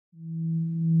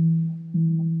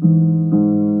Hello,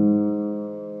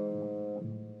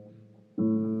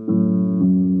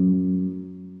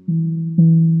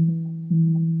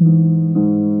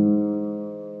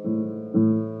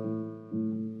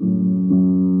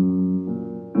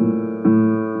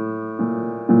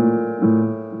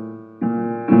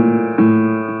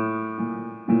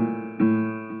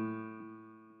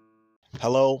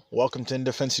 welcome to In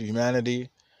Defense of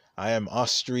Humanity. I am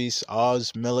Ostries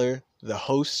Oz Miller, the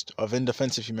host of In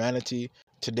Defense of Humanity.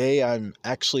 Today I'm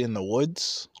actually in the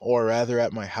woods, or rather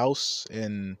at my house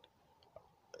in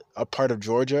a part of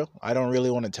Georgia. I don't really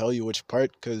want to tell you which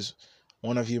part because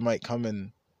one of you might come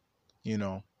and, you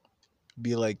know,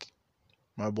 be like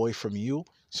my boy from you,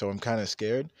 so I'm kind of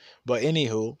scared. But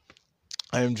anywho,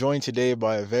 I am joined today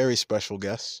by a very special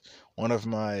guest, one of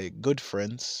my good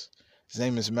friends. His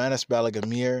name is Manacé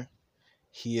Balegamire.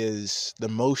 He is the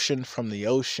motion from the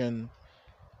ocean,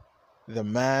 the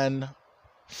man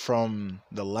from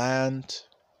the land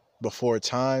before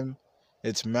time.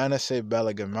 It's Manacé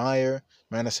Balegamire,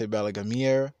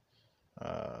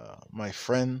 my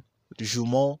friend,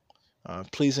 Jumeau.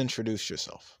 Please introduce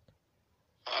yourself.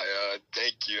 Hi,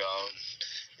 thank you.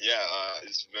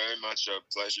 It's very much a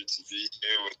pleasure to be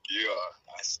here with you,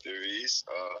 Asteris.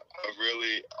 I've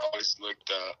really always looked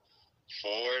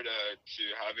forward to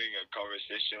having a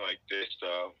conversation like this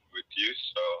with you.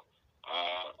 So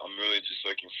I'm really just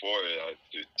looking forward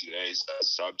to today's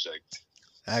subject.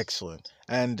 Excellent.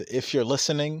 And if you're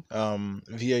listening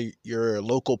via your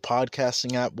local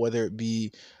podcasting app, whether it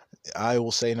be, I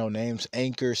will say no names,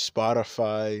 Anchor,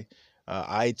 Spotify,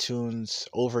 iTunes,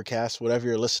 Overcast, whatever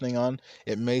you're listening on,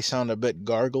 it may sound a bit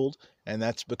gargled, and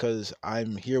that's because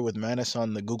I'm here with Manus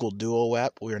on the Google Duo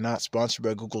app. We are not sponsored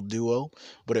by Google Duo,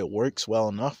 but it works well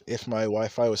enough if my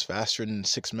Wi-Fi was faster than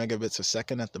 6 megabits a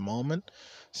second at the moment.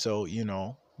 So,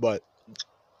 but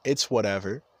it's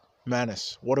whatever.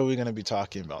 Manus, what are we going to be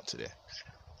talking about today?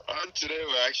 Today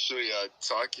we're actually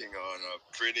talking on a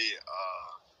pretty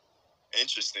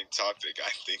interesting topic,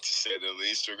 I think, to say the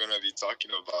least. We're going to be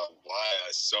talking about why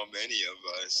so many of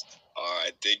us are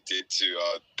addicted to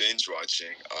binge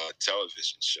watching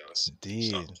television shows.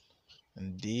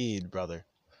 Indeed, brother.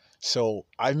 So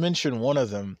I mentioned one of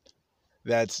them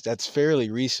that's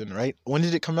fairly recent, right? When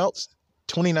did it come out?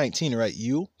 2019, right?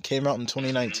 You came out in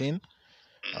 2019.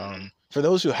 Mm-hmm. For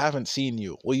those who haven't seen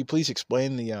You, will you please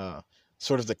explain the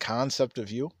sort of the concept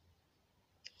of You?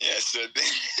 Yeah, so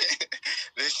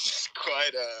this is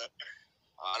quite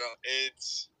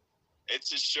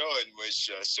it's a show in which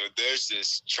so there's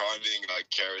this charming,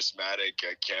 charismatic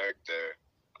character,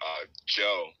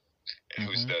 Joe,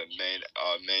 who's the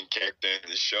main character in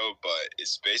the show, but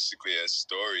it's basically a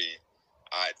story.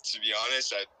 To be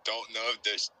honest, I don't know if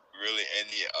there's really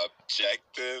any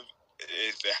objective,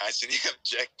 if it has any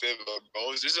objective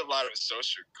goals. There's a lot of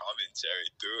social commentary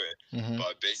through it,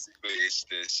 but basically it's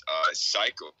this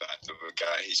psychopath of a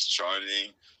guy. He's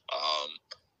charming.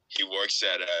 He works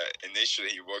initially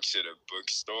he works at a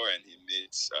bookstore, and he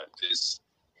meets this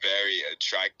very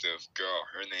attractive girl.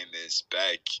 Her name is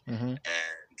Beck, and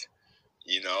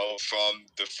from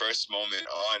the first moment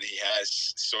on, he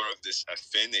has sort of this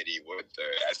affinity with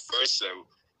her. At first,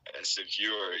 as a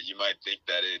viewer, you might think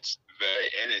that it's very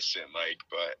innocent,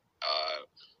 but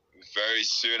very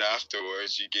soon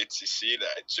afterwards, you get to see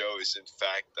that Joe is in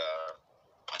fact a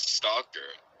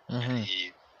stalker, and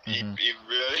he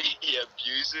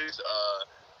abuses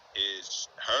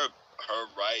her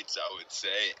rights, I would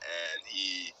say, and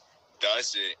he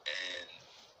does it in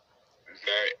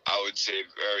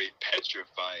very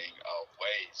petrifying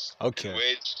ways.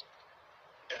 Okay.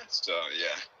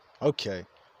 Yeah. Okay.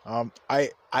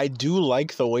 I do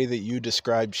like the way that you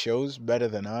describe shows better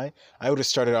than I. I would have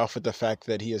started off with the fact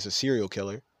that he is a serial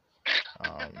killer.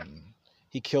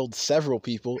 He killed several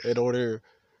people in order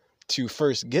to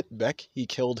first get Beck. He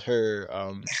killed her,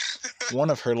 one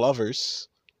of her lovers,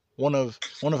 one of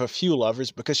a few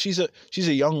lovers, because she's a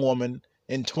young woman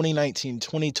in 2019,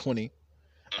 2020.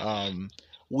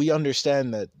 We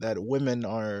understand that women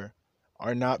are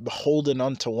not beholden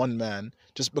unto one man.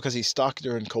 Just because he stalked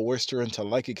her and coerced her into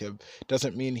liking him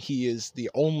doesn't mean he is the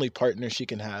only partner she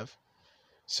can have.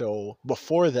 So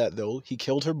before that, though, he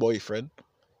killed her boyfriend,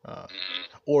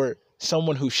 or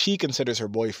someone who she considers her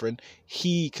boyfriend.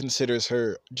 He considers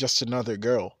her just another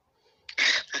girl.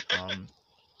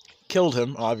 Killed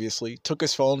him, obviously, took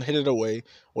his phone, hid it away,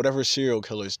 whatever serial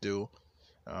killers do.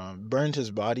 Burned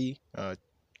his body,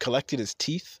 collected his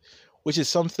teeth, which is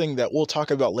something that we'll talk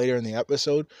about later in the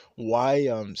episode. Why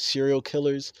serial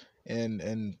killers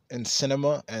in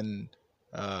cinema and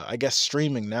I guess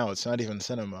streaming now, it's not even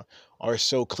cinema, are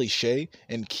so cliche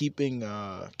in keeping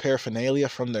paraphernalia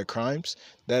from their crimes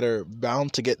that are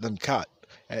bound to get them caught.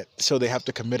 So they have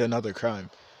to commit another crime.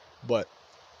 But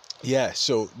yeah,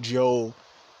 so Joe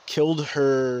killed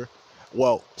her.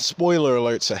 Well, spoiler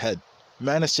alerts ahead.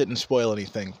 Manus didn't spoil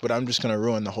anything, but I'm just going to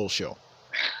ruin the whole show.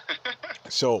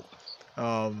 So,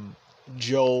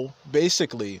 Joe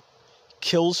basically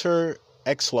kills her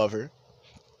ex-lover,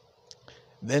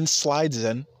 then slides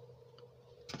in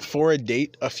for a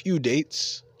date, a few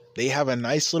dates. They have a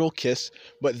nice little kiss,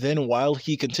 but then while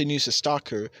he continues to stalk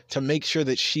her to make sure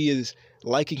that she is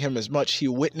liking him as much, he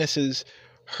witnesses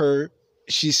her.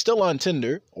 She's still on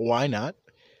Tinder. Why not?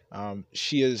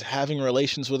 She is having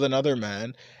relations with another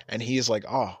man, and he is like,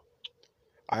 "Oh,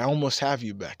 I almost have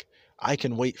you back. I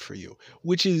can wait for you,"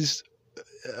 which is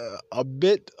a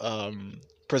bit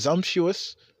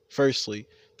presumptuous. Firstly,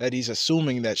 that he's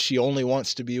assuming that she only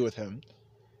wants to be with him.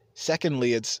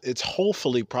 Secondly, it's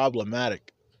wholly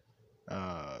problematic.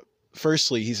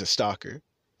 Firstly, he's a stalker,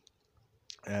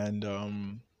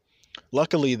 and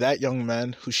luckily that young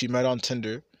man who she met on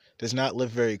Tinder does not live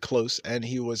very close, and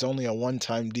he was only a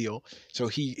one-time deal, so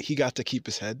he got to keep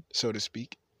his head, so to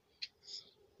speak.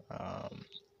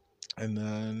 And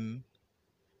then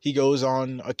he goes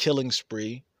on a killing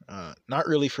spree, not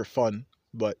really for fun,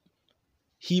 but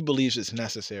he believes it's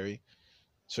necessary.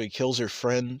 So he kills her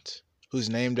friend, who's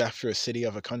named after a city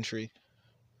of a country.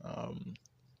 Um,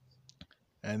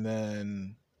 and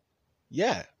then,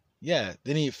 yeah.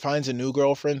 Then he finds a new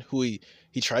girlfriend who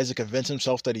he tries to convince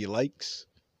himself that he likes.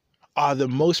 The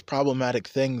most problematic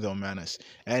thing, though, Manus,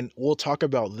 and we'll talk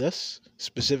about this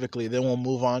specifically, then we'll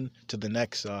move on to the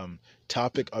next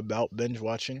topic about binge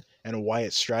watching and why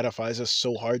it stratifies us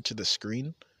so hard to the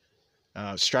screen,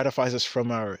 stratifies us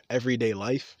from our everyday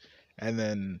life, and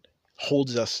then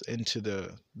holds us into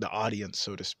the audience,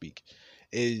 so to speak,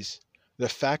 is the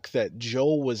fact that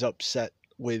Joe was upset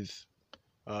with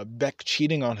Beck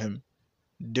cheating on him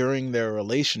during their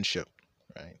relationship,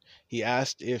 right? He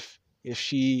asked if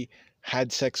she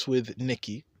had sex with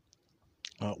Nikki.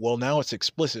 Well, now it's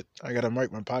explicit. I gotta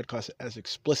mark my podcast as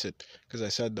explicit because I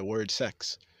said the word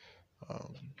sex.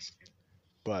 Um,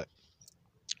 but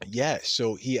yeah,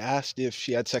 so he asked if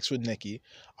she had sex with Nikki.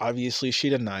 Obviously, she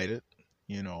denied it.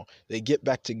 They get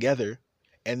back together,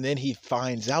 and then he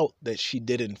finds out that she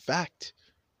did, in fact,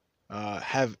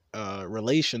 have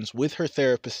relations with her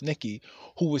therapist, Nikki,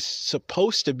 who was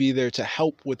supposed to be there to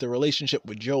help with the relationship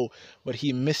with Joe, but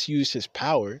he misused his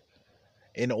power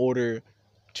in order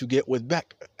to get with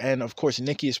Beck. And of course,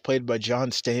 Nikki is played by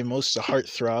John Stamos, the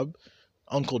heartthrob,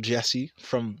 Uncle Jesse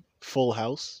from Full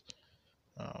House.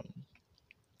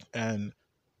 And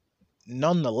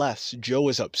nonetheless, Joe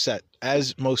is upset,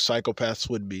 as most psychopaths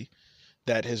would be,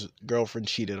 that his girlfriend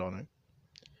cheated on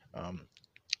him.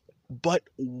 But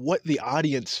what the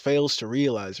audience fails to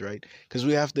realize, right? Because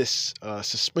we have this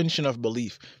suspension of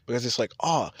belief, because it's like,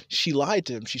 she lied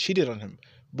to him, she cheated on him.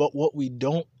 But what we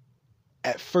don't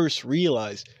at first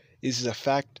realize is the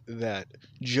fact that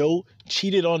Joe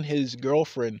cheated on his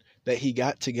girlfriend that he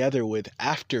got together with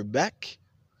after Beck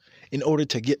in order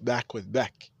to get back with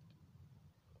Beck.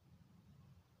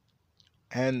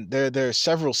 And there are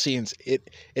several scenes.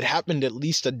 It happened at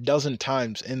least a dozen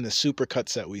times in the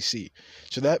supercuts that we see.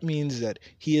 So that means that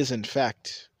he is, in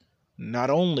fact, not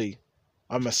only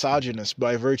a misogynist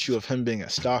by virtue of him being a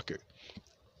stalker,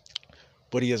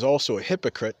 but he is also a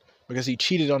hypocrite because he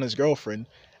cheated on his girlfriend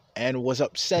and was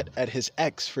upset at his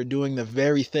ex for doing the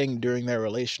very thing during their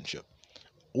relationship.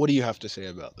 What do you have to say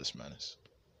about this, Manus?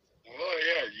 Well,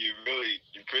 yeah, you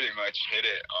pretty much hit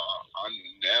it on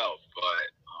the nail.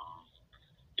 But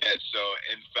yeah, so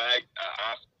in fact,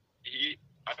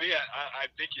 I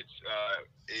think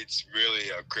it's really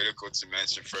critical to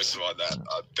mention, first of all, that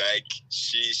Beck,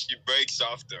 she breaks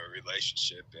off the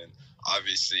relationship, and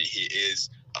obviously he is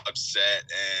upset,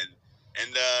 and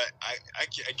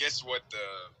I guess what the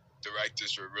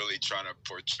directors were really trying to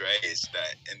portray is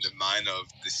that in the mind of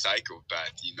the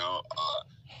psychopath,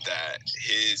 that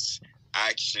his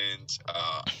actions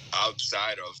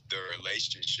outside of the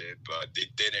relationship, they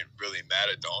didn't really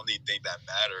matter. The only thing that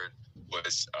mattered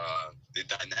was the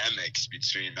dynamics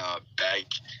between Beck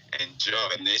and Joe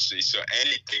initially. So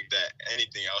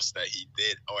anything else that he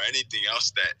did or anything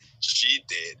else that she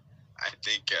did, I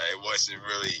think it wasn't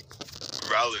really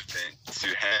relevant to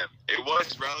him. It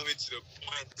was relevant to the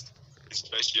point,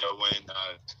 especially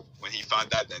when he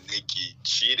found out that Nikki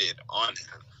cheated on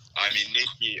him. I mean,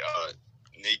 Nikki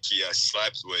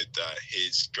slept with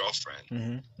his girlfriend.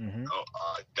 Mm-hmm, mm-hmm.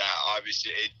 That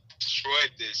obviously it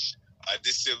destroyed this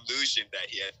illusion that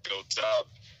he had built up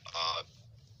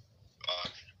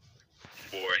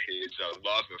for his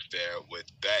love affair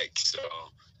with Beck. So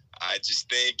I just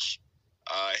think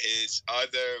his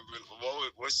other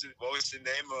what was the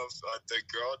name of the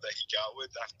girl that he got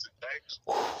with after Beck?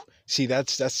 See,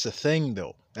 that's the thing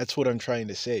though. That's what I'm trying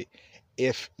to say.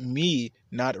 If me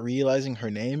not realizing her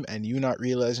name and you not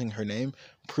realizing her name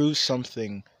proves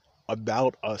something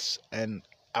about us and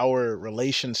our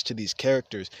relations to these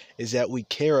characters, is that we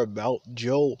care about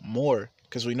Joe more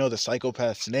because we know the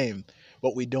psychopath's name,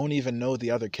 but we don't even know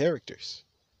the other characters.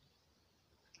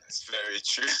 That's very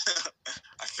true.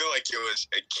 I feel like it was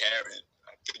a Karen.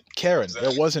 Karen.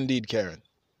 It was indeed Karen.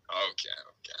 Okay.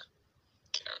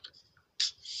 Karen.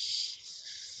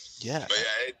 Yeah. But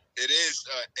yeah, it is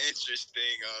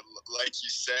interesting, like you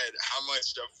said, how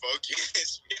much of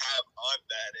focus we have on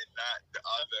that and not the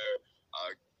other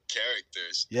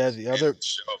characters. Yeah,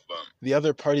 the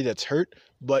other party that's hurt,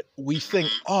 but we think,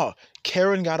 oh,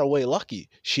 Karen got away lucky.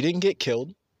 She didn't get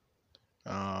killed.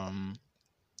 And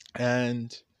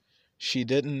she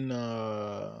didn't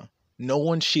no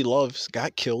one she loves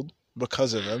got killed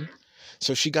because of him.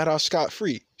 So she got off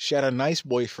scot-free. She had a nice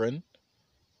boyfriend.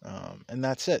 And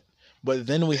that's it. But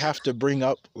then we have to bring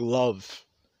up Love,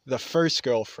 the first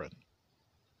girlfriend.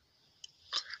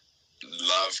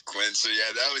 Love Quinn. So yeah,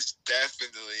 that was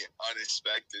definitely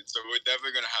unexpected. So we're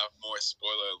definitely gonna have more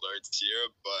spoiler alerts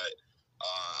here, but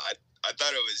I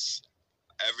thought it was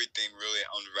everything really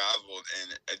unraveled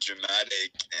in a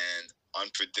dramatic and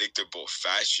unpredictable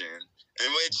fashion, in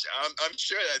which I'm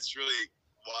sure that's really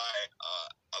why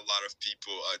a lot of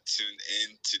people tune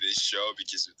into this show,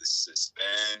 because of the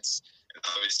suspense and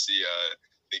obviously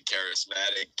the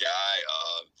charismatic guy.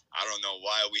 I don't know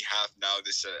why we have now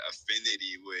this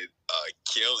affinity with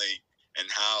killing, and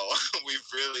how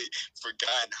we've really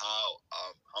forgotten how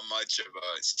much of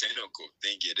a cynical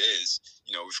thing it is.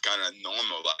 You know, we've kind of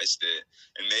normalized it,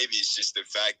 and maybe it's just the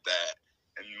fact that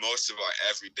in most of our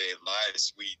everyday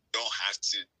lives, we don't have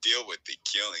to deal with the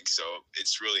killing. So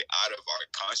it's really out of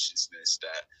our consciousness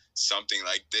that something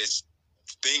like this,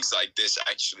 things like this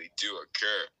actually do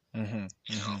occur. Mm-hmm.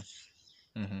 You know?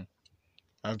 Mm-hmm.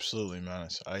 Absolutely,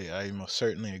 Manus. I most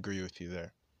certainly agree with you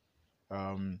there.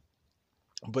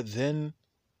 But then,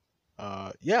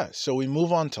 so we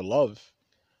move on to Love,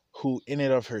 who in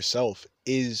and of herself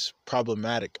is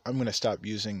problematic. I'm going to stop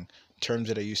using terms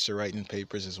that I used to write in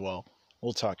papers as well.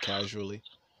 We'll talk casually.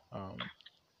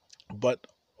 But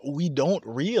we don't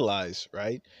realize,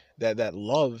 right, that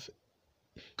Love,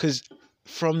 because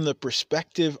from the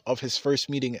perspective of his first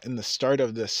meeting in the start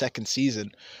of the second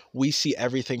season, we see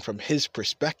everything from his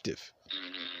perspective,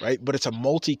 right? But it's a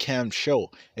multi-cam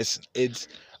show.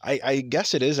 I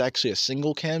guess it is actually a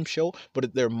single cam show,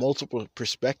 but there are multiple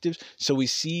perspectives. So we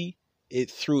see it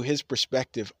through his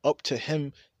perspective up to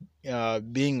him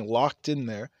being locked in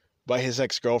there by his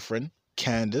ex-girlfriend,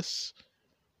 Candace,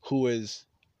 who is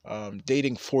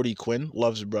dating 40 Quinn,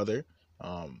 Love's brother.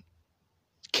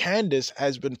 Candace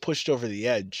has been pushed over the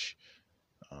edge,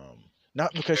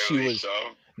 not because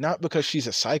not because she's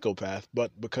a psychopath,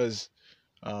 but because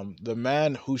the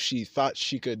man who she thought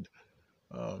she could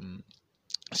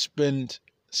spend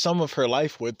some of her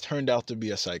life with turned out to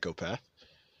be a psychopath.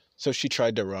 So she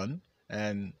tried to run,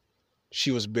 and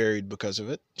she was buried because of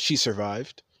it. She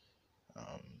survived.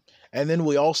 And then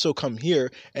we also come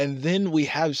here, and then we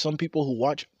have some people who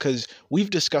watch, because we've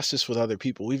discussed this with other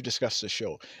people. We've discussed the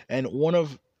show. And one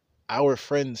of our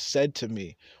friends said to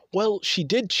me, well, she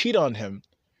did cheat on him,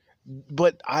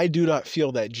 but I do not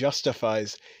feel that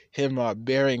justifies him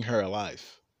burying her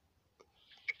alive.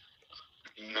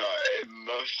 No, it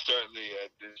most certainly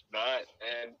does not.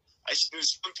 And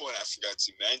there's one point I forgot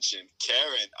to mention.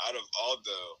 Karen, out of all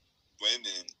the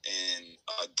women in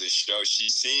the show, she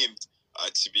seemed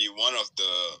to be one of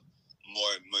the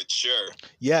more mature.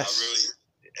 Yes.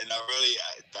 I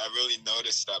really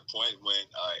noticed that point when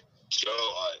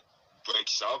Joe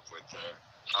breaks up with her,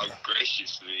 how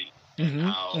graciously and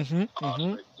how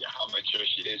mature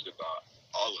she is about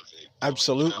all of it.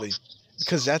 Absolutely. You know?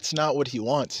 Because that's not what he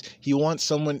wants. He wants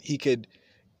someone he could,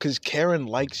 because Karen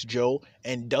likes Joe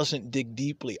and doesn't dig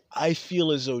deeply. I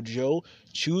feel as though Joe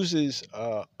chooses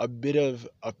a bit of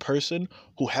a person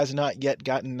who has not yet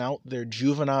gotten out their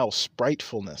juvenile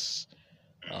spritefulness,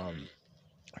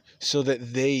 so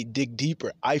that they dig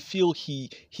deeper. I feel he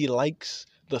likes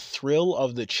the thrill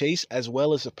of the chase as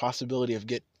well as the possibility of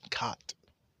getting caught.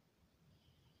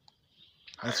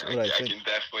 That's what I think. I can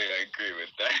definitely agree with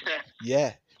that.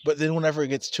 Yeah. But then whenever it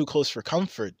gets too close for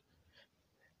comfort,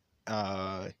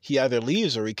 he either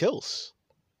leaves or he kills.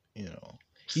 You know,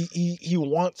 he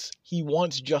wants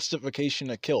justification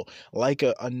to kill, like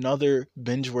another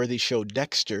binge-worthy show,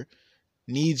 Dexter,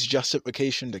 needs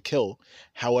justification to kill.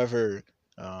 However,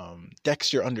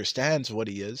 Dexter understands what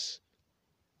he is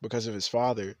because of his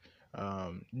father.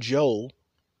 Joe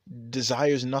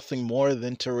desires nothing more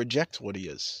than to reject what he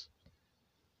is.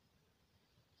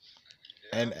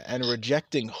 And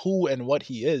rejecting who and what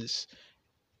he is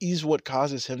what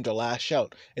causes him to lash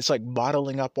out. It's like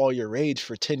bottling up all your rage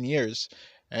for 10 years,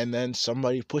 and then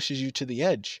somebody pushes you to the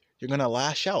edge. You're going to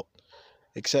lash out.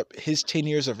 Except his 10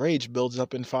 years of rage builds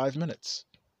up in 5 minutes.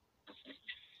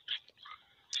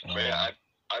 But yeah,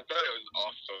 I thought it was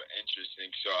also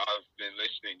interesting. So I've been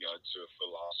listening to a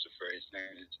philosopher. His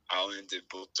name is Alain de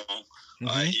Botton.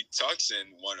 He talks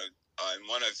in one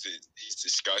of his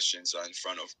discussions in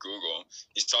front of Google.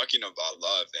 He's talking about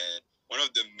love, and one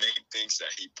of the main things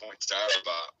that he points out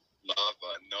about love,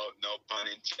 no pun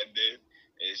intended,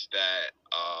 is that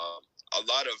a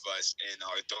lot of us in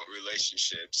our adult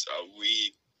relationships,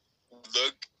 we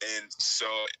look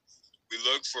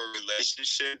for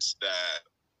relationships that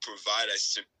provide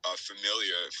us a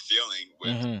familiar feeling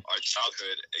with our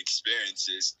childhood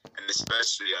experiences, and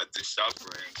especially the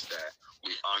sufferings that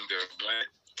we underwent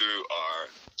through our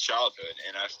childhood.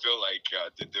 And I feel like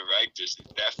the directors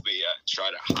definitely try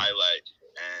to highlight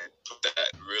and put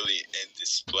that really in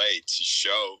display to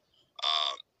show,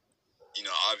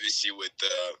 obviously with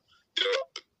the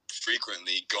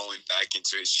frequently going back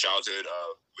into his childhood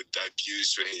with the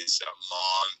abuse with his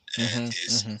mom and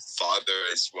his father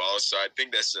as well. So I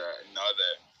think that's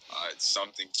another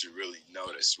something to really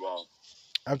note as well.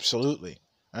 Absolutely.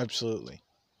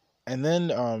 And then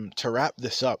to wrap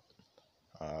this up,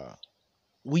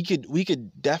 we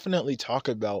could definitely talk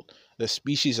about the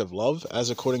species of love as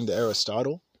according to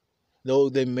Aristotle, though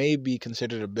they may be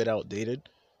considered a bit outdated.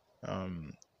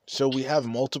 So we have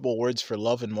multiple words for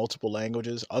love in multiple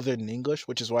languages other than English,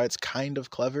 which is why it's kind of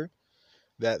clever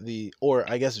that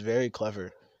very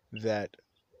clever that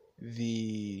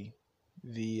the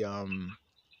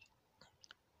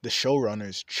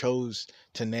showrunners chose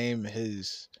to name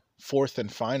his fourth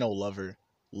and final lover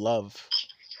Love,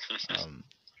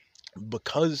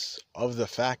 because of the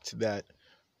fact that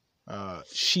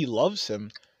she loves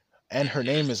him and her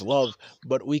name is Love,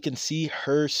 but we can see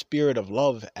her spirit of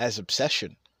love as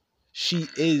obsession. She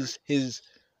is his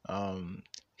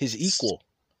equal,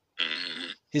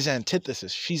 his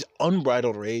antithesis. She's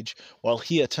unbridled rage while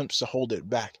he attempts to hold it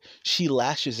back. She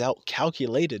lashes out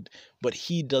calculated, but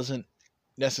he doesn't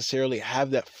necessarily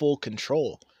have that full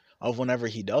control of whenever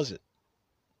he does it.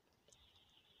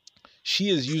 She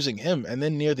is using him, and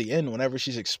then near the end, whenever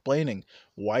she's explaining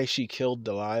why she killed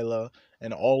Delilah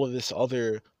and all of this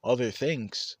other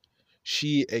things,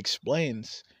 she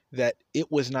explains that it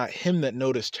was not him that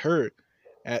noticed her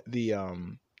at the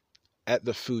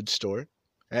food store,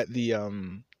 at the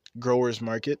growers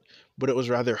market, but it was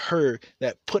rather her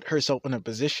that put herself in a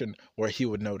position where he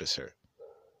would notice her.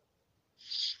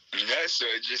 Yeah, so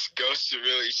it just goes to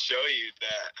really show you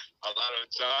that a lot of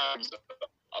times,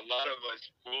 a lot of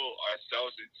us fool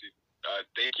ourselves into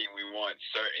thinking we want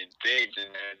certain things,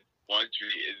 and then once we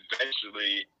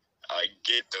eventually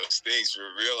get those things, we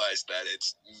realize that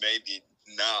it's maybe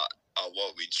not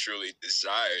what we truly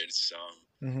desired. So.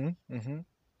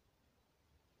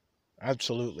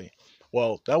 Absolutely.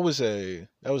 Well, that was a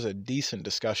decent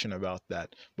discussion about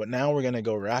that. But now we're gonna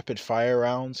go rapid fire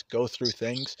rounds, go through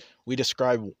things.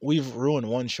 We've ruined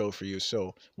one show for you,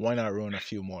 so why not ruin a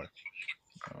few more?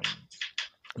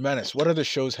 Menace, what other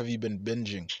shows have you been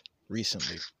binging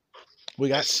recently? We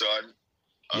got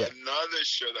another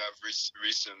show that I've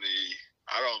recently.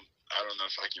 I don't know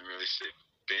if I can really say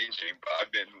binging, but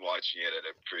I've been watching it at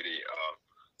a pretty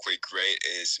quick rate.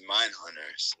 Is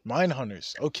Mindhunters.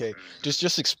 Mindhunters. Okay,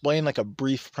 just explain like a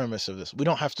brief premise of this. We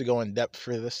don't have to go in depth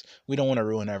for this. We don't want to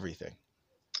ruin everything.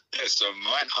 Yeah, so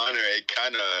Mindhunter, it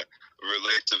kind of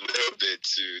relates a little bit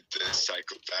to the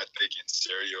psychopathic and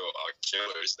serial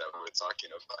killers that we were talking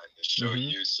about in the show.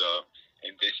 So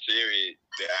in this theory,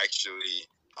 they actually,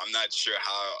 I'm not sure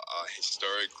how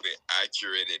historically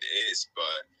accurate it is,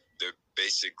 but they're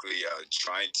basically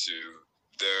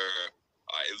they're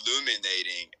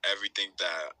illuminating everything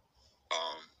that,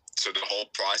 so the whole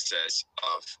process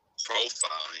of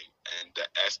profiling and the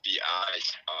FBI's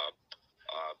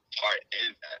part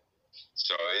in that.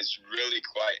 So it's really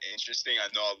quite interesting. I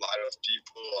know a lot of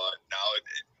people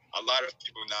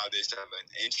nowadays have an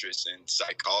interest in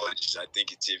psychology. I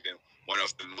think it's even one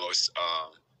of the most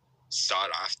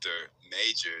sought after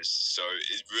majors. So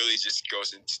it really just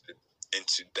goes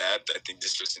into depth. I think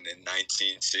this was in the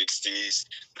 1960s,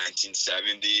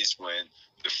 1970s when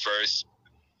the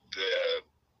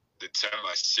term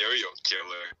a serial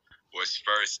killer was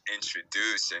first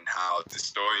introduced, and how the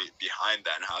story behind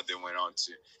that, and how they went on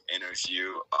to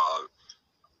interview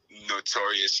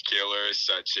notorious killers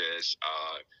such as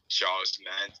Charles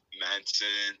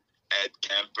Manson, Ed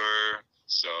Kemper.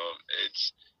 So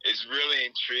it's really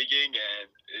intriguing, and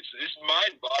it's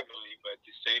mind-boggling, but at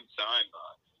the same time,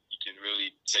 you can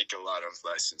really take a lot of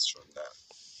lessons from that.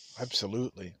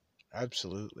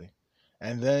 Absolutely.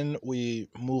 And then we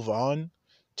move on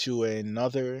to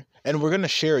another, and we're going to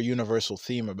share a universal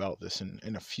theme about this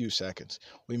in a few seconds.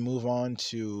 We move on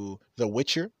to The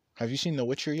Witcher. Have you seen The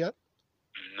Witcher yet?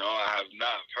 No, I have not.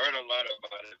 I've heard a lot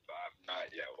about it, but I've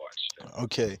not yet watched it.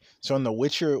 Okay, so in The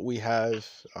Witcher, we have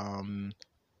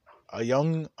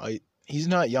he's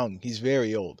not young, he's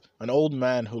very old. An old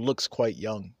man who looks quite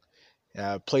young,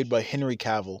 played by Henry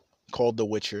Cavill, called The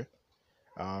Witcher.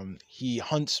 He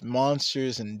hunts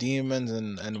monsters and demons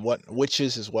and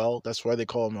witches as well. That's why they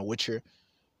call him a witcher.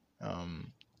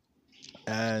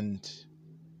 And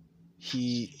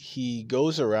he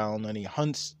goes around and he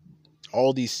hunts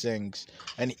all these things.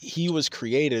 And he was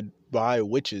created by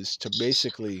witches to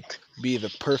basically be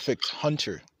the perfect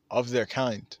hunter of their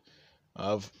kind,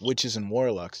 of witches and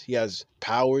warlocks. He has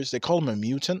powers. They call him a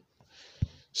mutant.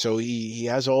 So he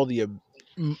has a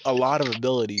lot of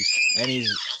abilities, and he's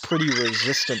pretty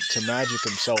resistant to magic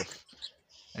himself,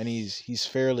 and he's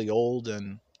fairly old,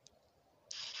 and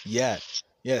yeah.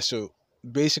 So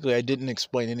basically, I didn't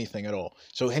explain anything at all.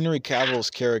 So Henry Cavill's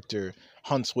character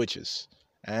hunts witches,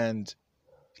 and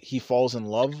he falls in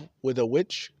love with a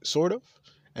witch, sort of,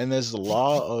 and there's the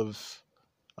law of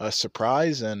a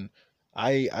surprise, and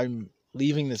I'm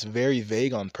leaving this very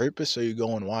vague on purpose so you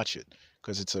go and watch it,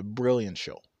 because it's a brilliant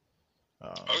show.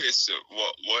 Okay, so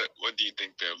what do you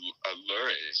think the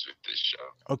allure is with this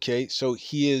show? Okay, so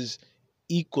he is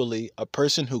equally a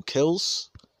person who kills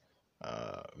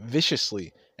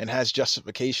viciously and has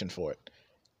justification for it,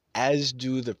 as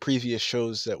do the previous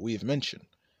shows that we've mentioned.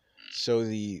 So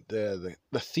the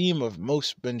theme of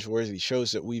most binge-worthy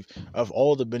shows of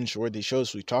all the binge-worthy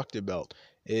shows we've talked about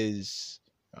is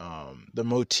the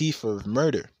motif of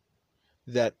murder.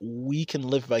 That we can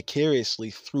live vicariously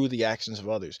through the actions of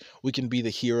others. We can be the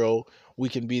hero, we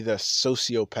can be the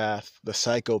sociopath, the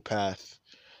psychopath,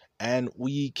 and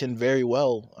we can very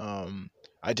well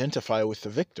identify with the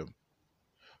victim.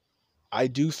 I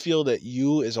do feel that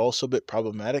You is also a bit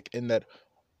problematic in that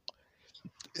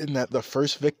the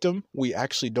first victim we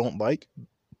actually don't like,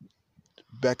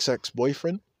 Beck's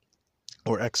ex-boyfriend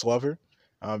or ex-lover,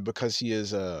 because he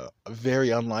is a very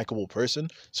unlikable person.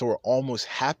 So we're almost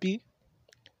happy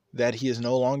that he is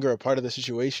no longer a part of the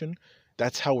situation.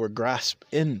 That's how we're grasped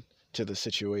into the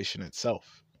situation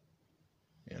itself.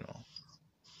 Okay.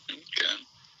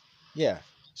 Yeah.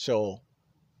 So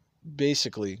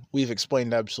basically, we've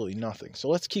explained absolutely nothing. So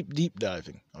let's keep deep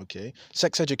diving, okay?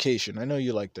 Sex Education. I know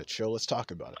you like that show. Let's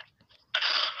talk about it.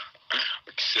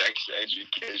 Sex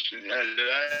Education.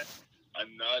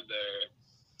 Another.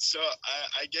 So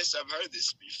I guess I've heard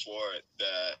this before,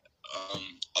 that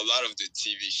a lot of the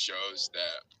TV shows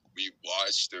that we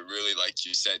watch, they're really, like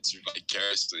you said, to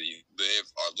vicariously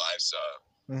live our lives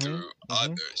through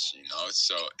others,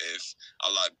 So if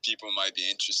a lot of people might be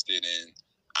interested in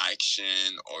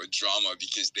action or drama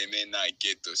because they may not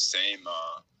get the same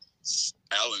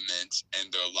elements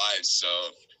in their lives,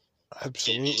 so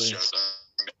absolutely, TV shows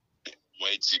are a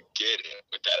way to get it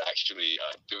without actually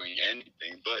doing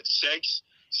anything. But sex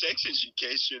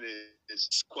education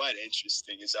is quite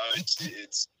interesting. It's obviously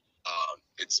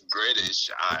it's British.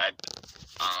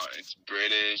 It's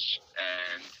British,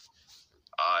 and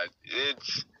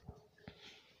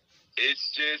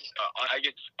it's just I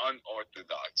guess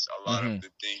unorthodox. A lot of the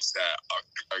things that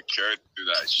occurred through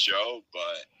that show,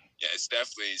 but yeah,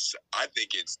 I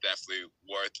think it's definitely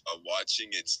worth watching.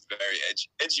 It's very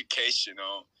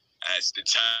educational as the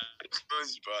time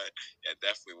goes, but yeah,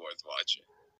 definitely worth watching.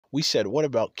 We said, what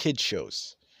about kids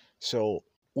shows? So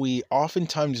we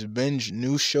oftentimes binge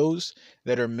new shows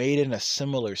that are made in a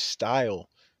similar style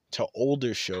to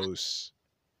older shows,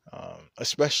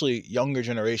 especially younger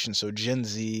generations, so Gen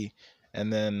Z,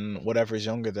 and then whatever's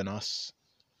younger than us.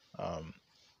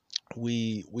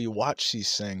 We watch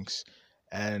these things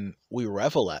and we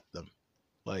revel at them.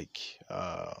 Like,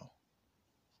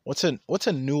 what's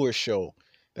a newer show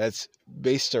that's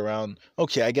based around,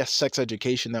 okay, I guess Sex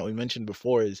Education that we mentioned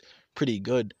before is pretty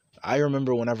good. I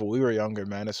remember whenever we were younger,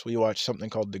 Manus, we watched something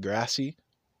called Degrassi.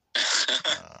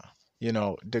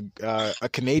 A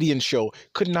Canadian show,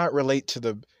 could not relate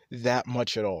to that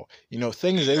much at all.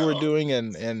 Things they were doing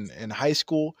in high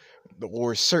school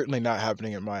were certainly not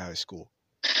happening at my high school.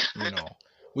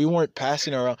 We weren't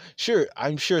passing around. Sure,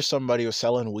 I'm sure somebody was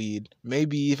selling weed,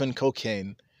 maybe even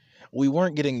cocaine. We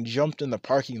weren't getting jumped in the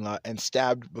parking lot and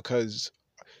stabbed because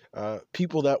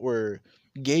people that were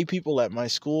gay people at my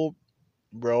school,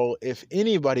 bro, if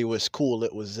anybody was cool,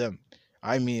 it was them.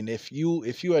 I mean, if you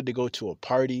had to go to a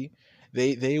party,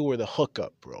 they were the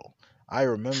hookup, bro. I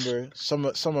remember some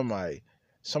of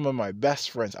my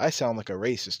best friends. I sound like a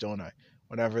racist, don't I?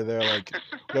 Whenever they're like,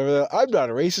 I'm not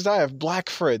a racist. I have black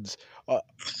friends.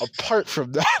 Apart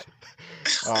from that,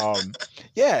 um,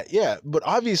 yeah. But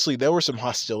obviously, there were some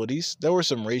hostilities. There were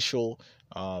some racial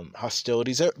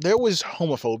hostilities. There was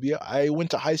homophobia. I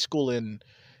went to high school in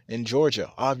Georgia,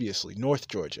 obviously, North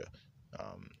Georgia,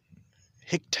 um,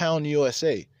 Hicktown,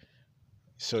 USA.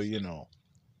 So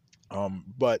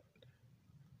but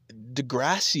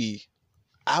Degrassi,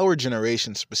 our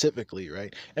generation specifically,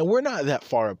 right? And we're not that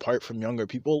far apart from younger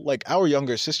people. Like our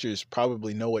younger sisters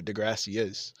probably know what Degrassi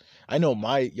is. I know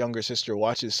my younger sister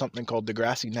watches something called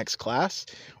Degrassi Next Class,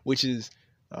 which is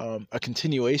a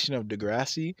continuation of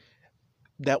Degrassi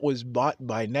that was bought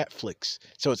by Netflix.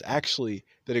 So it's actually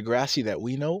the Degrassi that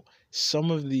we know.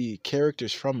 Some of the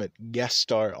characters from it guest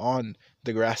star on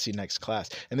Degrassi Next Class,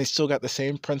 and they still got the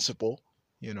same principle,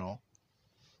 you know.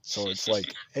 So it's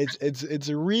like it's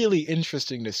really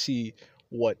interesting to see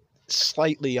what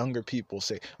slightly younger people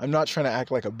say. I'm not trying to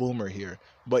act like a boomer here,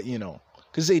 but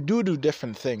because they do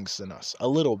different things than us a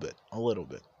little bit, a little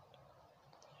bit.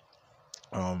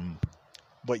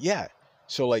 But yeah,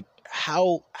 so like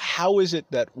how is it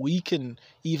that we can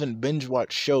even binge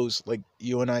watch shows like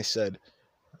you and I said,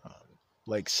 um,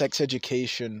 like sex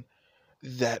education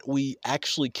that we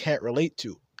actually can't relate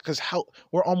to? Because how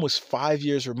we're almost 5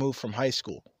 years removed from high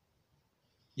school,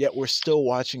 yet we're still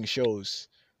watching shows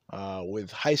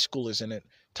with high schoolers in it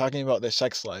talking about their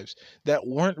sex lives that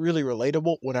weren't really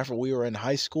relatable whenever we were in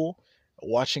high school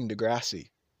watching Degrassi,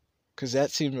 because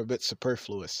that seemed a bit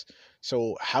superfluous.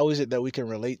 So how is it that we can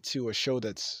relate to a show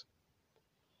that's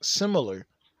similar,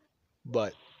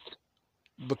 but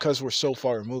because we're so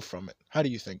far removed from it? How do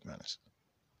you think, Menace?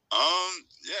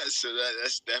 Yeah, so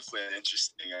that's definitely an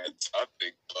interesting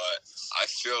topic, but I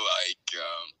feel like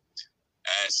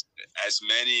as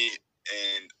many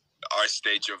in our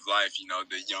stage of life,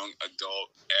 the young adult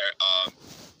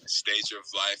stage of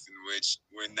life in which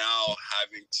we're now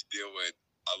having to deal with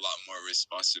a lot more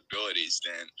responsibilities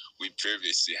than we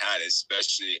previously had,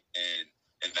 especially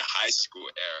in the high school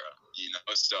era,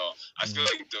 So I feel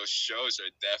like those shows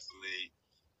are definitely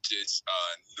just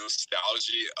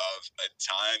nostalgia of a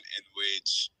time in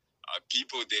which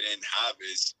people didn't have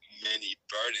as many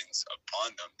burdens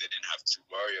upon them. They didn't have to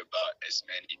worry about as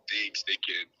many things. They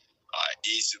could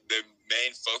easily, the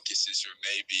main focuses were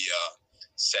maybe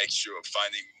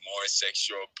finding more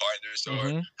sexual partners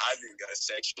or having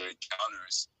sexual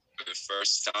encounters for the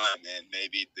first time, and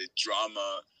maybe the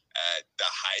drama at the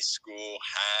high school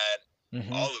had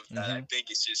all of that. I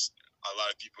think it's just a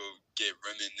lot of people get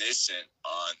reminiscent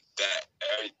on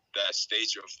that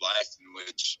stage of life in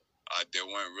which they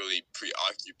weren't really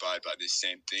preoccupied by the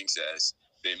same things as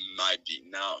they might be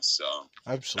now. So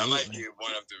Absolutely. that might be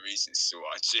one of the reasons to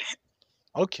watch it.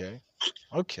 Okay.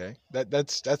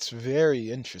 That's very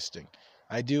interesting.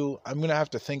 I'm gonna have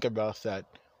to think about that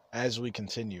as we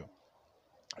continue.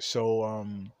 So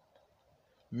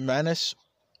Manus,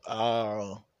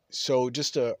 so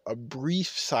just a brief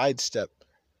sidestep.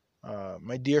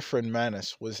 My dear friend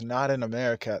Manus was not in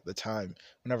America at the time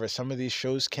whenever some of these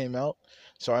shows came out,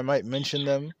 so I might mention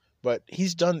them, but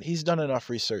he's done enough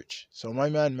research. So my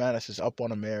man Manus is up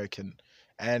on American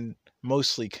and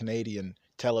mostly Canadian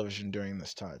television during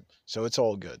this time. So it's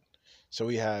all good. So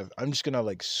I'm just gonna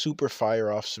like super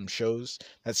fire off some shows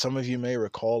that some of you may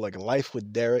recall, like Life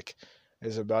with Derek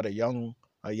is about a young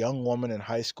woman in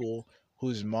high school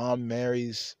whose mom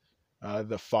marries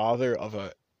the father of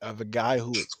a guy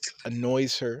who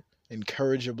annoys her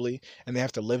incorrigibly, and they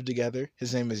have to live together.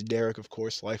 His name is Derek, of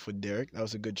course. Life with Derek. That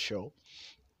was a good show.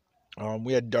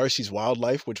 We had Darcy's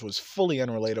Wildlife, which was fully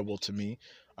unrelatable to me,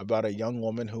 about a young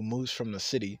woman who moves from the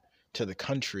city to the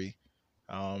country,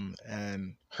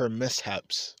 and her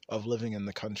mishaps of living in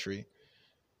the country.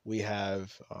 We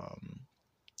have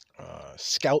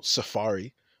Scout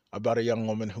Safari, about a young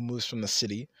woman who moves from the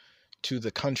city to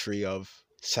the country of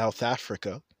South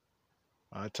Africa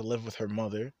to live with her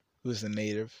mother, who's a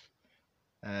native.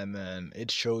 And then it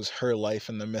shows her life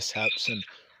and the mishaps and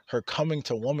her coming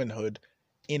to womanhood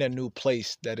in a new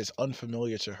place that is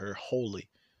unfamiliar to her wholly.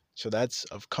 So that's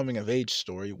a coming of age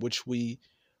story, which we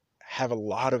have a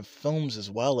lot of films as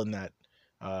well in that.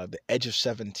 The Edge of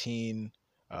 17,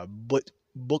 but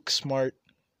Book Smart,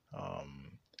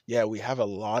 um, yeah, we have a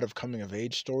lot of coming of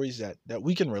age stories that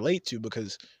we can relate to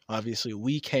because obviously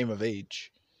we came of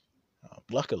age.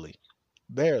 Luckily,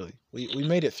 barely. We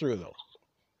made it through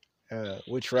though,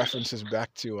 which references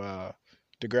back to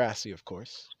Degrassi, of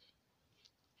course.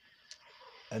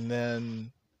 And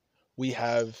then we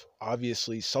have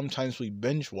obviously sometimes we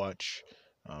binge watch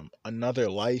Another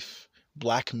Life.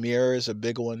 Black Mirror is a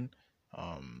big one.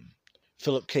 Um,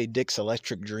 Philip K. Dick's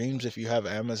Electric Dreams, if you have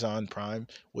Amazon Prime,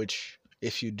 which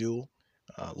if you do,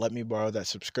 let me borrow that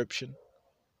subscription.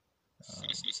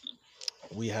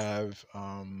 We have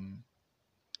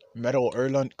Metal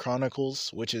Erland Chronicles,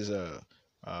 which is a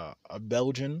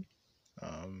Belgian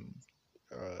um,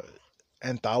 uh,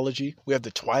 anthology. We have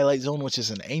the Twilight Zone, which is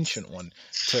an ancient one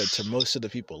to most of the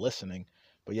people listening.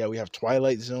 But yeah, we have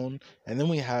Twilight Zone, and then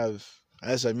we have,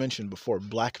 as I mentioned before,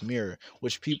 Black Mirror,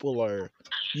 which people are.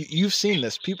 You've seen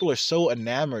this. People are so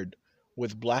enamored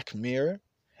with Black Mirror,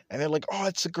 and they're like, "Oh,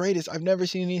 it's the greatest. I've never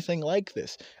seen anything like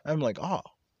this." And I'm like, "Oh,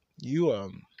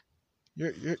 you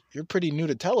you're pretty new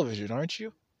to television, aren't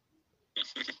you?"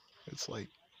 It's like,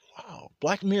 wow,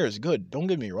 Black Mirror is good. Don't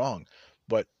get me wrong,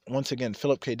 but once again,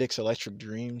 Philip K. Dick's Electric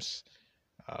Dreams,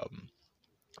 um,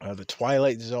 the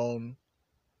Twilight Zone,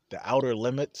 the Outer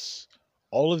Limits,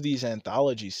 all of these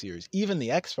anthology series, even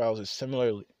the X Files is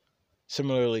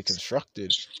similarly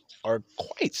constructed, are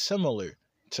quite similar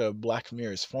to Black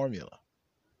Mirror's formula.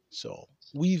 So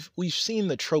we've seen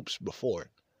the tropes before.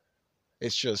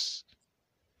 It's just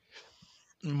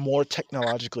more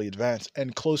technologically advanced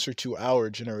and closer to our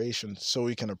generation, so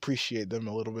we can appreciate them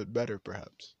a little bit better,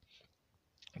 perhaps.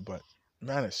 But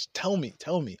Manus, tell me,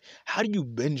 how do you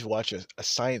binge watch a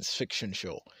science fiction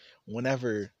show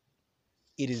whenever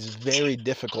it is very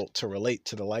difficult to relate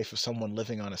to the life of someone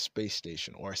living on a space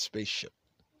station or a spaceship?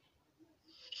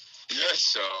 Yeah,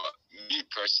 so me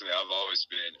personally, I've always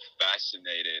been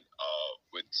fascinated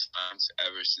with science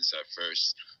ever since I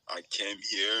first came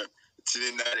here to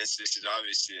the United States. And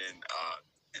obviously,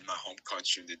 in my home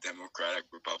country, the Democratic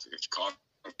Republic of Congo,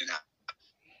 and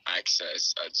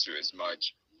access to as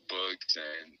much books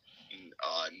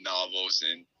and novels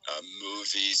and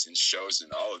movies and shows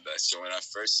and all of that. So when I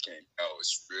first came, I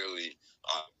was really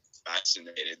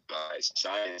fascinated by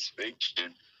science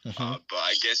fiction. Mm-hmm. But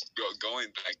I guess going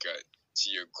back to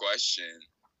your question,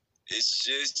 it's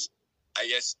just, I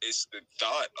guess it's the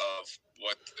thought of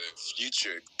what the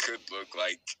future could look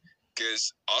like.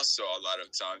 Because also a lot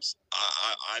of times,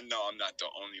 I know I'm not the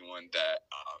only one that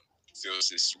feels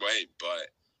this way,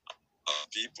 but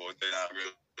people, they're not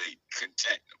really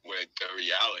content with the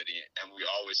reality, and we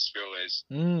always feel as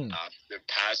the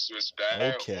past was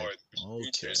better, Okay. or the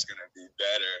future Okay. is going to be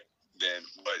better than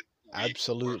what we're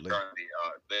Absolutely. currently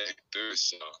living through.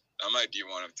 So that might be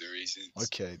one of the reasons.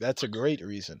 Okay, that's a great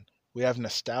reason. We have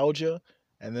nostalgia,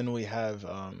 and then we have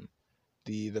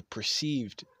the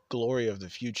perceived glory of the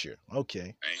future.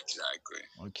 Okay.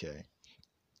 Exactly. Okay.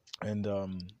 And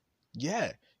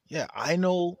yeah, yeah, I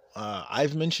know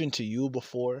I've mentioned to you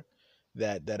before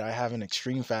that I have an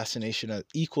extreme fascination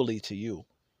equally to you.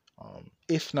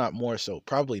 If not more so,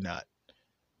 probably not.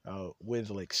 With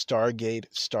like Stargate,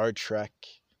 Star Trek,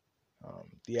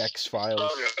 the X Files.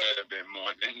 Probably a little bit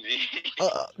more than me.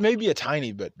 Maybe a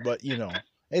tiny bit, but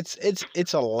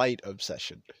it's a light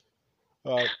obsession.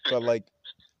 But like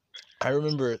I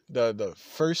remember the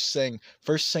first thing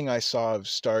I saw of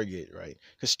Stargate, right?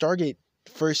 Because Stargate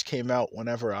first came out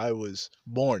whenever I was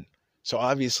born, so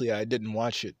obviously I didn't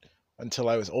watch it until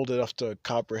I was old enough to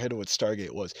comprehend what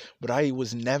Stargate was. But I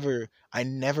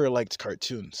never liked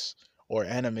cartoons or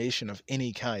animation of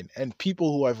any kind. And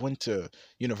people who I've went to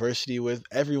university with,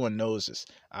 everyone knows this.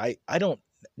 I don't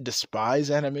despise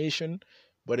animation,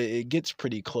 but it gets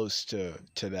pretty close to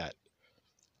that,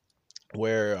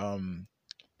 where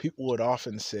people would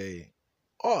often say,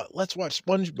 "Oh, let's watch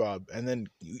SpongeBob," and then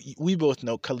we both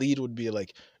know Khalid would be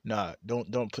like, "Nah,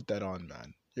 don't put that on,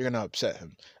 man. You're gonna upset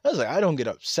him." I was like, "I don't get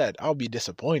upset. I'll be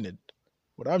disappointed,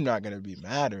 but I'm not gonna be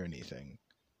mad or anything."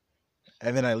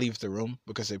 And then I leave the room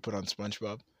because they put on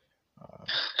SpongeBob. Uh,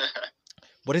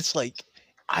 but it's like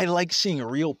I like seeing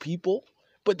real people,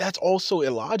 but that's also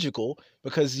illogical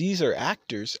because these are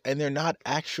actors and they're not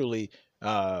actually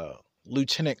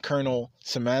Lieutenant Colonel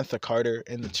Samantha Carter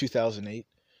in the 2008,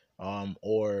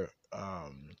 or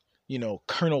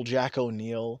Colonel Jack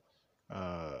O'Neill,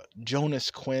 Jonas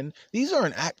Quinn. These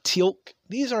aren't Teal'c.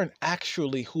 These aren't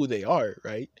actually who they are,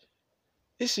 right?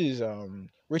 This is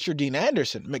Richard Dean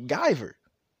Anderson, MacGyver.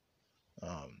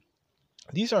 Um,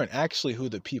 these aren't actually who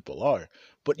the people are,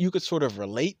 but you could sort of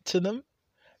relate to them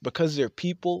because they're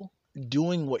people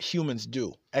doing what humans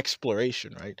do,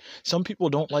 exploration, right? Some people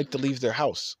don't like to leave their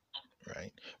house.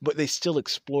 right? But they still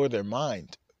explore their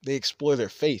mind. They explore their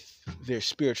faith, their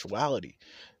spirituality.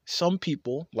 Some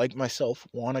people, like myself,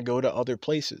 want to go to other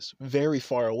places, very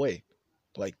far away,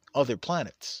 like other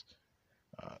planets,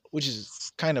 which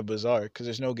is kind of bizarre because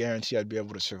there's no guarantee I'd be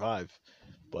able to survive.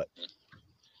 But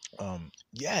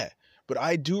yeah, but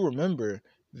I do remember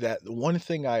that the one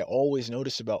thing I always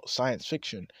notice about science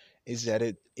fiction is that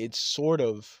it sort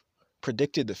of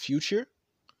predicted the future,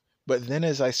 but then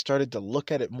as I started to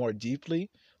look at it more deeply,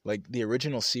 like the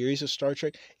original series of Star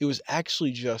Trek, it was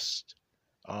actually just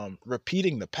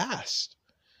repeating the past.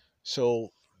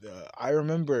 So I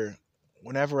remember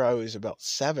whenever I was about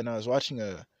 7, I was watching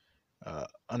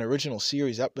an original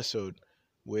series episode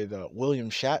with William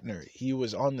Shatner. He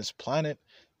was on this planet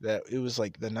that it was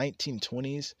like the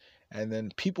 1920s, and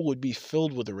then people would be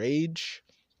filled with rage,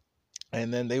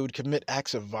 and then they would commit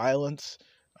acts of violence,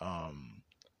 um,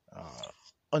 uh,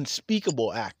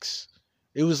 unspeakable acts.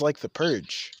 It was like the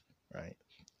purge, right?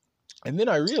 And then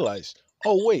I realized,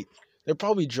 oh wait, they're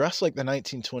probably dressed like the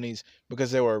 1920s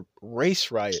because there were race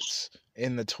riots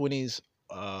in the 20s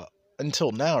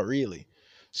until now, really.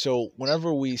 So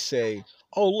whenever we say,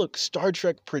 "Oh look, Star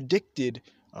Trek predicted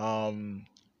um,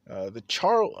 the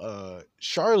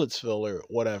Charlottesville or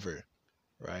whatever,"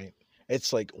 right?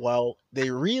 It's like, well,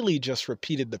 they really just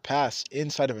repeated the past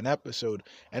inside of an episode,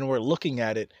 and we're looking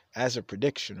at it as a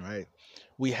prediction, right?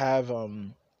 We have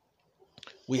um,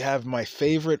 we have my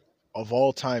favorite of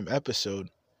all time episode,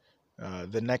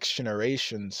 The Next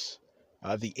Generations,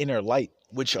 The Inner Light,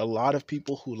 which a lot of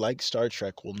people who like Star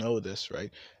Trek will know this,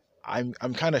 right? I'm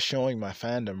kind of showing my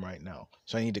fandom right now,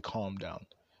 so I need to calm down.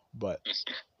 But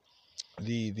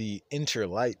the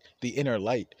inner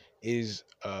light is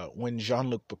when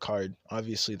Jean-Luc Picard,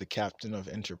 obviously the captain of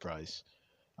Enterprise,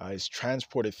 is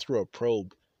transported through a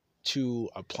probe to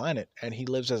a planet, and he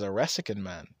lives as a Resican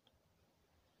man,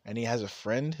 and he has a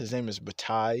friend. His name is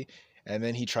Bataille, and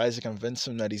then he tries to convince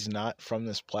him that he's not from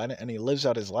this planet, and he lives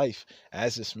out his life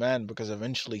as this man because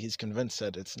eventually he's convinced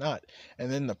that it's not.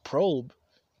 And then the probe,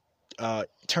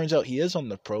 turns out he is on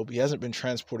the probe. He hasn't been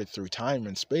transported through time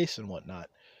and space and whatnot,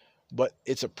 but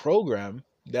it's a program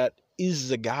that is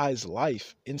the guy's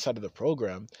life inside of the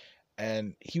program.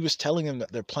 And he was telling him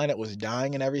that their planet was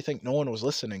dying and everything. No one was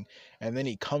listening. And then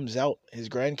he comes out. His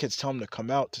grandkids tell him to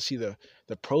come out to see the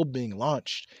probe being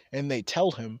launched. And they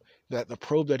tell him that the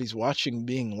probe that he's watching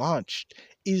being launched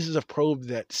is the probe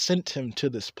that sent him to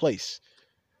this place.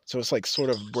 So it's like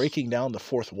sort of breaking down the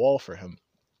fourth wall for him.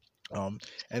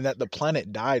 And that the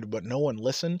planet died, but no one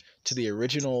listened to the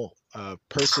original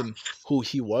person who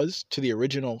he was, to the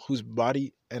original whose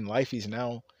body and life he's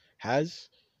now has.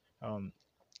 Um,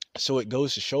 so it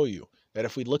goes to show you that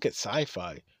if we look at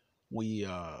sci-fi,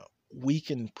 we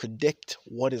can predict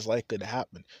what is likely to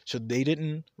happen. So they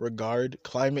didn't regard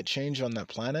climate change on that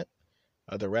planet.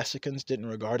 The Resicans didn't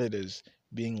regard it as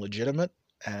being legitimate,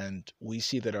 and we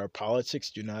see that our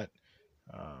politics do not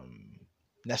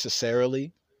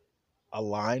necessarily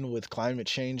align with climate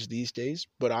change these days,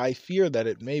 but I fear that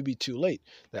it may be too late.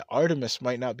 That Artemis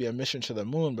might not be a mission to the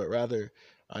moon, but rather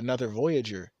another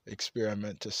Voyager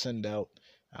experiment to send out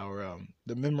our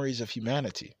the memories of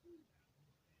humanity.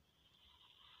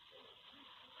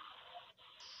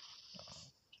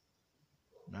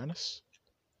 Manus?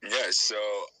 Yeah, so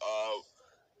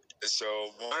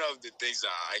one of the things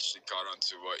that I actually caught on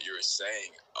to what you were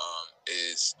saying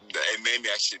is that it made me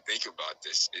actually think about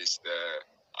this is the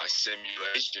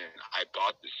simulation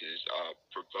hypothesis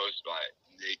proposed by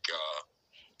Nick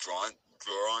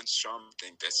Bostrom, I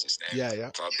think that's his name. Yeah, yeah.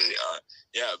 Probably.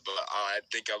 Yeah, but I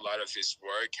think a lot of his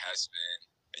work has been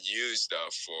used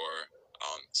for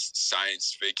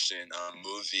science fiction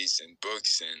movies and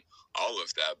books and all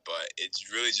of that. But it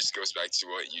really just goes back to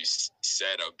what you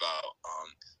said about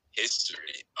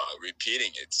history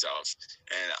repeating itself.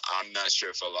 And I'm not sure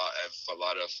if a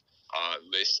lot of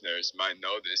listeners might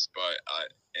know this, but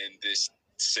in this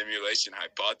simulation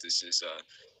hypothesis,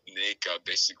 Nick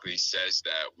basically says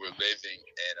that we're living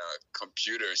in a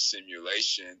computer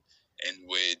simulation in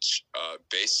which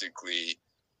basically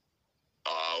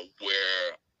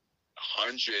we're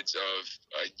hundreds of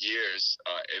years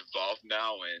evolved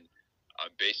now, and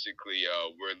basically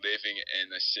we're living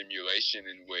in a simulation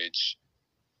in which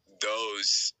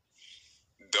those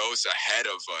ahead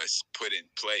of us put in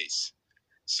place.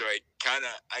 So it kind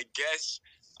of, I guess,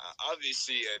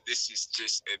 obviously this is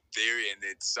just a theory in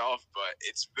itself, but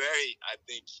it's very, I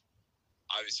think,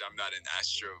 obviously I'm not an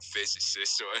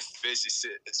astrophysicist or a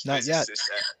physicist. Not yet.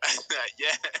 Not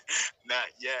yet.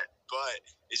 Not yet. But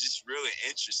it's just really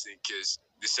interesting because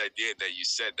this idea that you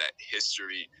said that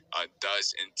history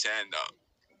does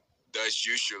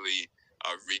usually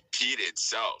repeat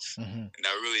itself. Mm-hmm. And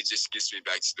that really just gets me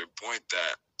back to the point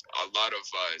that a lot of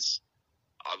us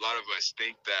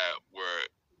think that we're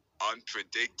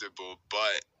unpredictable,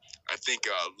 but I think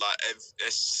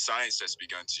as science has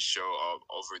begun to show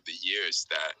over the years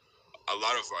that a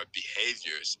lot of our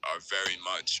behaviors are very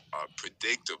much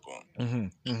predictable. Mm-hmm.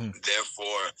 Mm-hmm.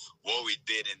 Therefore, what we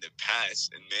did in the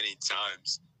past and many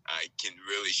times can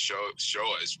really show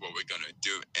us what we're going to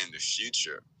do in the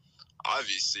future.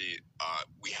 Obviously,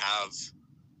 we have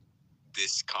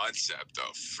this concept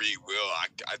of free will.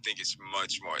 I think it's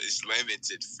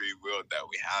limited free will that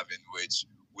we have, in which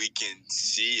we can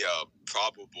see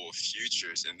probable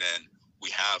futures, and then we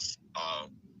have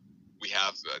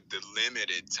the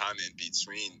limited time in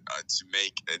between to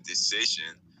make a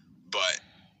decision. But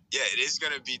yeah, it is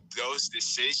going to be those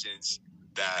decisions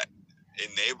that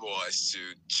enable us to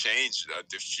change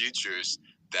the futures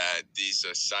that these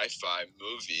sci-fi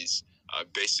movies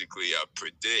basically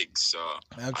predict. So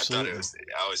Absolutely. I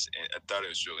thought it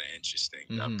was really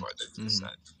interesting, that part that you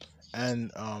said.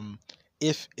 And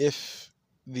if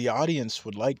the audience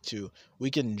would like to,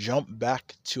 we can jump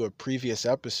back to a previous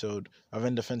episode of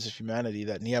In Defense of Humanity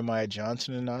that Nehemiah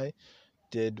Johnson and I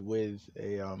did with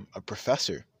a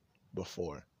professor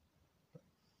before.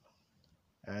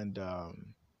 And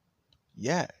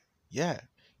yeah,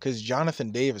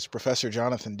 because Professor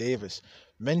Jonathan Davis,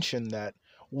 mentioned that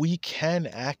we can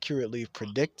accurately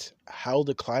predict how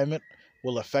the climate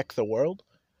will affect the world,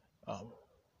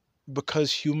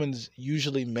 because humans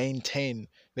usually maintain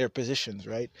their positions,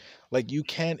 right? Like, you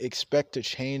can't expect to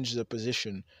change the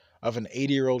position of an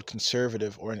 80-year-old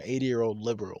conservative or an 80-year-old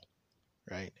liberal,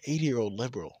 right? 80-year-old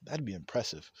liberal, that'd be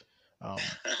impressive.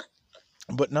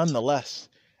 But nonetheless,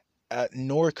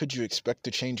 nor could you expect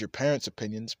to change your parents'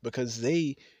 opinions, because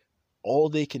all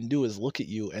they can do is look at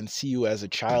you and see you as a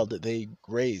child that they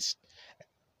raised,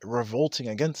 revolting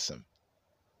against them.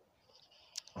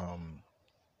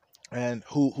 And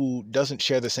who doesn't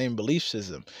share the same beliefs as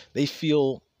them. They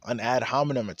feel an ad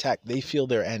hominem attack. They feel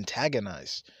they're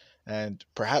antagonized. And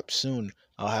perhaps soon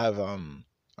I'll have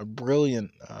a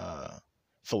brilliant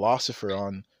philosopher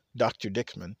on, Dr.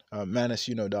 Dickman. Manis,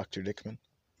 you know Dr. Dickman?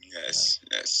 Yes,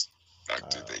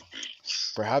 Dr. Dickman.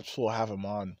 Perhaps we'll have him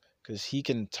on, because he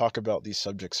can talk about these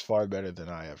subjects far better than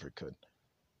I ever could.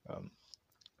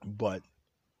 But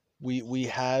we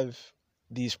have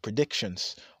these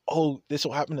predictions. Oh, this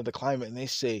will happen to the climate. And they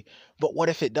say, but what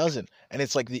if it doesn't? And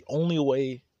it's like, the only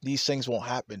way these things won't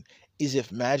happen is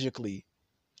if magically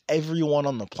everyone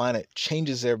on the planet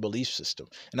changes their belief system.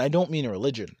 And I don't mean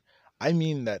religion. I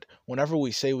mean that whenever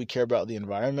we say we care about the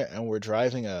environment and we're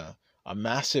driving a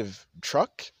massive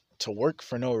truck to work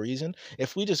for no reason,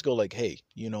 if we just go like, hey,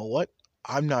 you know what?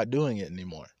 I'm not doing it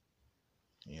anymore.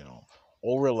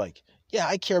 Or we're like, yeah,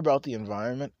 I care about the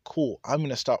environment. Cool. I'm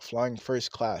going to stop flying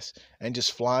first class and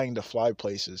just flying to fly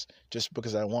places just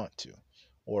because I want to.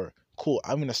 Or, cool,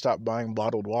 I'm going to stop buying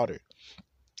bottled water.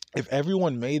 If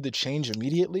everyone made the change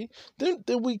immediately, then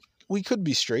we could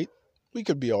be straight. We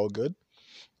could be all good.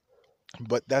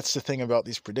 But that's the thing about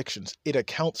these predictions. It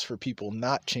accounts for people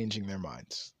not changing their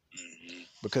minds,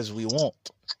 because we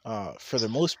won't, for the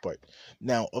most part.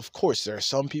 Now, of course, there are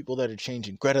some people that are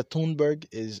changing. Greta Thunberg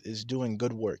is doing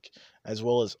good work, as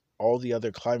well as all the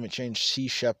other climate change, Sea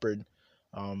Shepherd,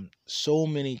 so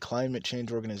many climate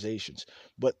change organizations.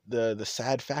 But the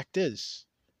sad fact is,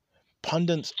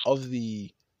 pundits of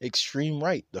the extreme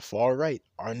right, the far right,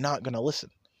 are not going to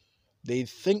listen. They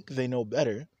think they know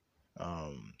better.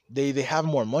 They have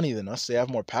more money than us. They have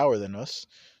more power than us.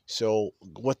 So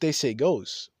what they say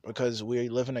goes, because we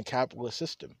live in a capitalist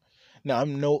system. Now,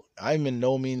 I'm in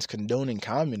no means condoning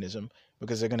communism,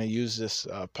 because they're going to use this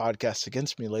podcast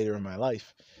against me later in my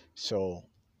life. So,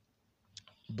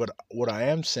 but what I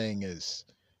am saying is,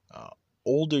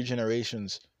 older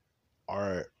generations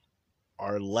are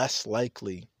less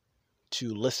likely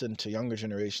to listen to younger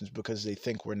generations, because they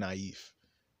think we're naive.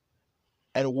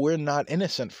 And we're not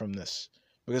innocent from this,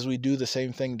 because we do the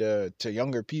same thing to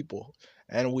younger people.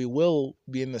 And we will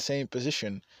be in the same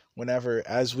position whenever,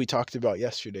 as we talked about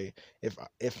yesterday,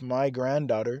 if my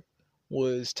granddaughter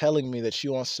was telling me that she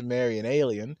wants to marry an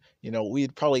alien,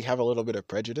 we'd probably have a little bit of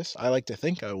prejudice. I like to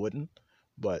think I wouldn't,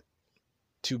 but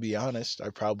to be honest,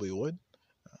 I probably would.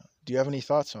 Do you have any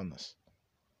thoughts on this?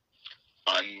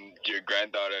 On your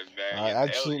granddaughter marrying an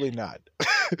absolutely alien? Not.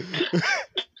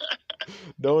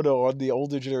 No, on the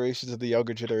older generations and the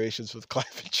younger generations with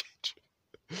climate change.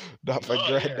 Not my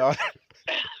granddaughter. Yeah.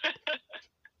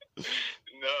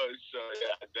 No, so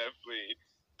yeah, I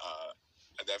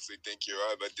definitely think you're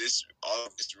right. But all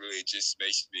of this really just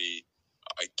makes me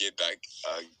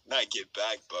not get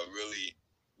back, but really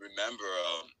remember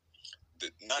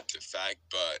not the fact,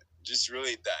 but just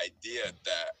really the idea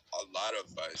that a lot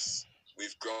of us,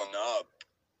 we've grown up,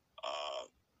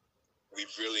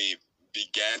 we've really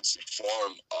began to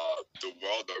form the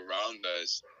world around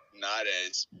us not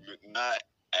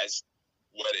as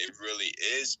what it really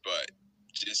is, but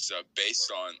just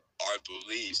based on our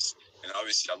beliefs. And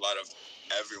obviously, a lot of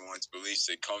everyone's beliefs,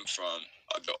 they come from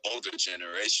the older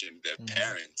generation, their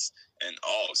parents, and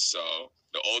all. So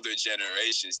the older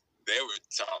generations, they were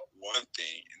taught one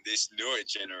thing, and this newer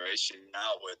generation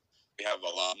now, we have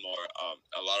a lot more.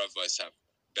 A lot of us have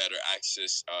better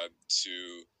access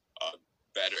to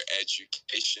better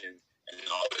education and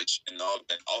knowledge, and all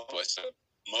of us,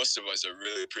 most of us are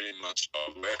really pretty much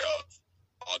aware of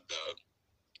all the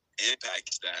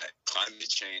impacts that climate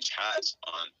change has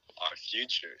on our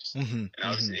futures. And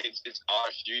obviously, it's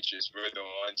our futures.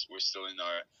 We're still in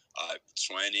our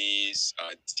 20s,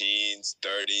 teens,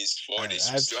 30s,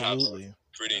 40s. We still have a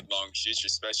pretty long future,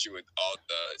 especially with all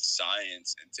the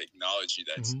science and technology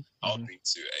that's helping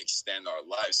to extend our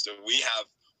lives. So we have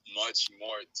much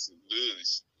more to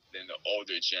lose than the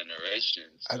older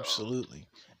generations. So. Absolutely.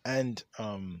 And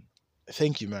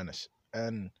thank you, Manacé.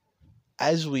 And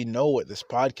as we know, what this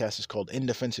podcast is called, In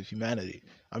Defense of Humanity,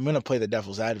 I'm going to play the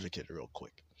devil's advocate real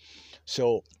quick.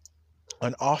 So,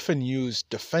 an often used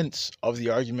defense of the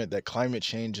argument that climate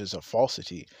change is a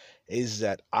falsity is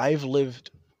that I've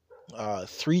lived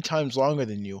 3 times longer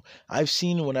than you. I've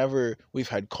seen whenever we've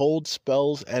had cold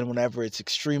spells and whenever it's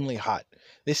extremely hot.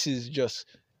 This is just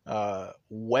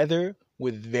weather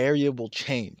with variable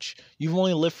change. You've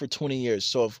only lived for 20 years,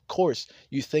 so of course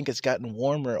you think it's gotten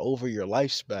warmer over your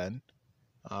lifespan.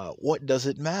 What does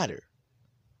it matter?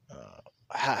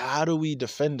 How do we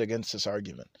defend against this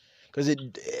argument? Because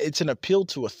it's an appeal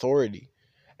to authority,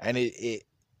 and it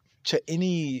to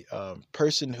any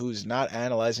person who's not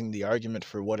analyzing the argument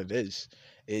for what it is,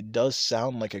 it does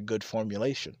sound like a good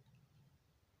formulation.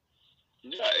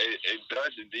 Yeah, it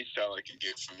does indeed sound like a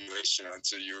good formulation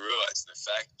until you realize the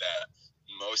fact that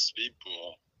most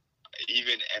people,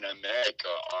 even in America,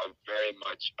 are very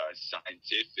much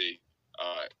scientific,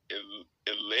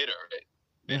 illiterate.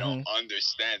 They don't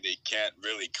understand. They can't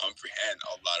really comprehend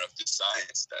a lot of the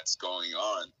science that's going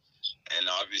on. And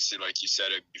obviously, like you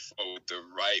said it before, with the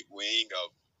right wing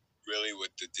of really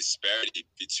with the disparity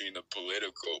between the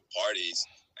political parties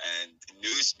and the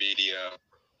news media,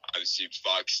 obviously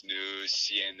Fox News,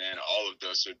 CNN, all of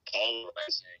those are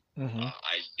polarizing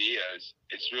ideas.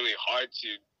 It's really hard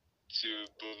to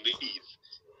believe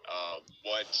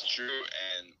what's true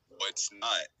and what's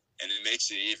not. And it makes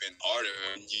it even harder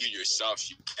when you yourself,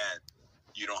 you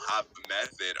don't have a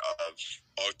method of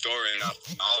or thorough enough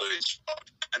knowledge of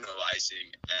analyzing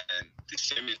and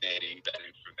disseminating that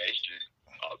information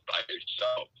by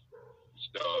yourself.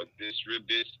 So this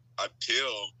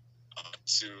appeal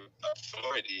to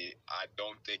authority, I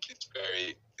don't think it's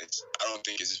very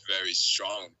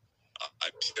strong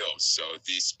appeal. So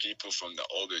these people from the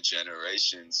older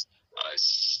generations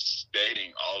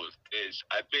stating all of this,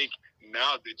 I think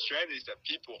now the trend is that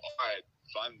people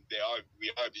we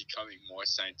are becoming more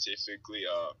scientifically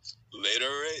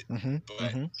literate,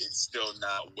 but it's still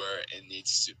not where it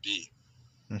needs to be.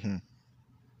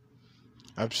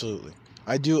 Absolutely.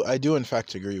 I do in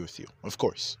fact agree with you, of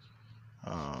course.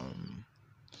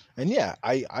 And yeah,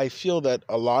 I feel that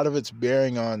a lot of it's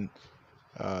bearing on,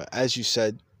 as you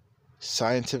said,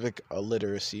 scientific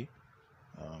illiteracy,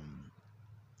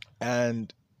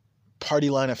 and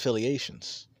party line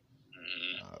affiliations.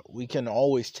 We can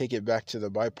always take it back to the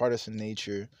bipartisan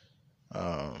nature.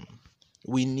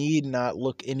 We need not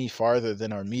look any farther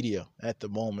than our media at the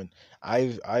moment.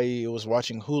 I was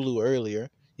watching Hulu earlier,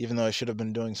 even though I should have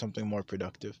been doing something more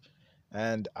productive,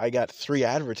 and I got 3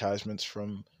 advertisements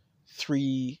from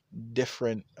 3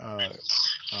 different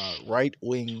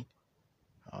right-wing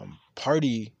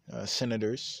party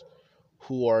senators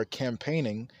who are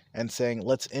campaigning and saying,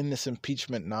 let's end this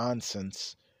impeachment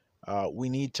nonsense. We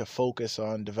need to focus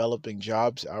on developing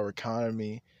jobs, our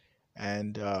economy,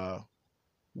 and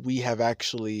we have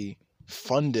actually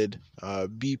funded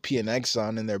BP and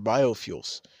Exxon in their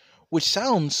biofuels, which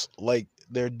sounds like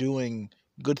they're doing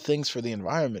good things for the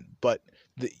environment, but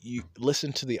you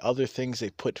listen to the other things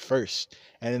they put first,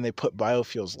 and then they put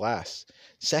biofuels last.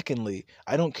 Secondly,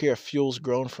 I don't care if fuel's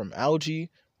grown from algae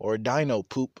or dino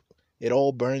poop, it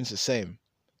all burns the same,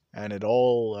 and it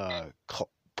all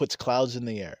puts clouds in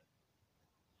the air.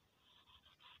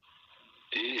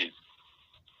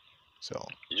 So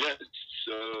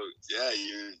yeah,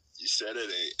 you said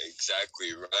it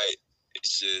exactly right.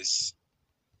 It's just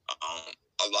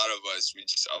a lot of us, we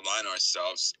just align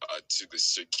ourselves to the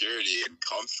security and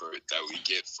comfort that we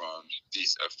get from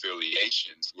these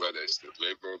affiliations, whether it's the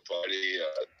Liberal Party,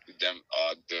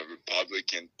 the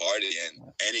Republican Party,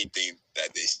 and anything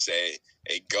that they say,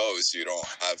 it goes. You don't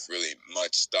have really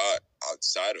much thought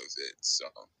outside of it. So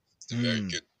it's a very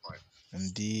good point.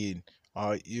 Indeed.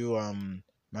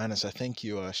 Manus, I think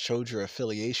you showed your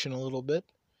affiliation a little bit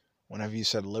whenever you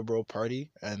said Liberal Party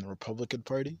and Republican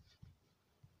Party.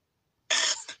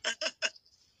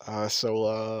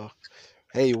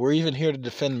 Hey, we're even here to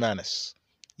defend Manus,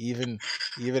 even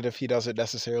if he doesn't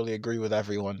necessarily agree with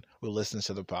everyone who listens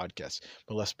to the podcast.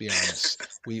 But let's be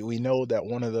honest, we know that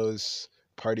one of those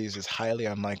parties is highly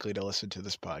unlikely to listen to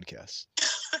this podcast.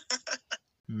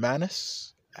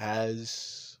 Manus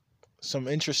has some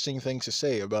interesting things to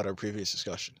say about our previous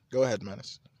discussion. Go ahead,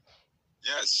 Manus.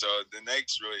 Yeah, so the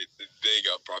next the big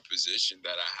proposition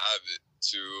that I have it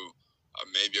to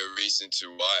maybe a reason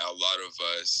to why a lot of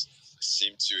us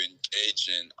seem to engage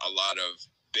in a lot of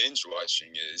binge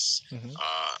watching is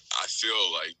I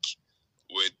feel like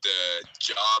with the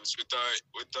jobs, with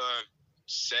the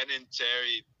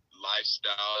sedentary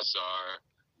lifestyles, our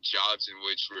jobs in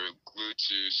which we're glued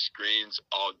to screens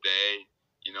all day.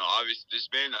 You know, obviously there's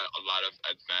been a lot of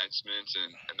advancements in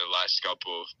the last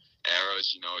couple of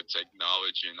eras, you know,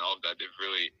 technology and all of that. They've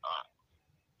really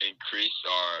increased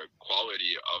our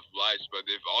quality of life, but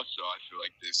they've also, I feel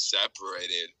like, they've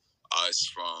separated us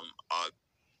from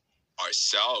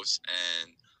ourselves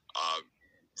and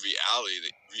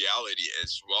reality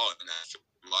as well. And I feel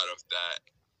a lot of that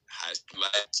has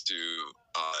led to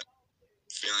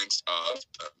feelings of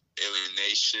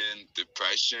alienation,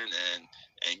 depression, and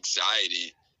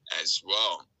anxiety as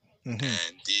well. And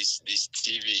these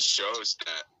TV shows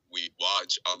that we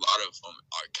watch, a lot of them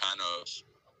are kind of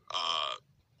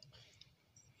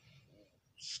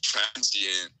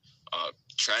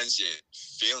transient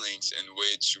feelings in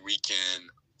which we can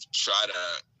try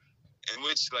to, in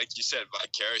which, like you said,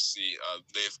 vicariously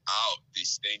live out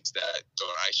these things that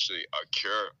don't actually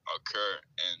occur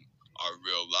in our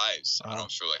real lives. I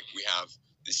don't feel like we have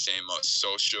the same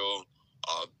social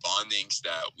bondings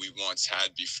that we once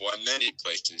had before in many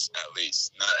places, at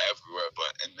least. Not everywhere,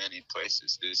 but in many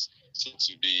places this seems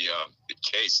to be the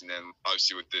case. And then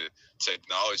obviously with the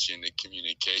technology and the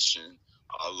communication,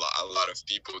 a lot of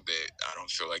people, I don't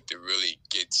feel like they really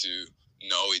get to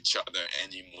know each other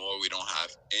anymore. We don't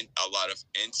have a lot of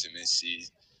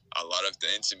intimacy. A lot of the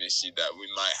intimacy that we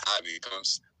might have, it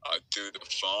comes through the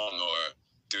phone or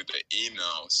through the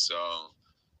email. So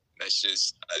that's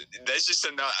just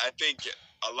enough. I think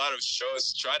a lot of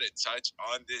shows try to touch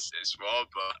on this as well,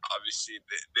 but obviously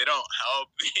they don't help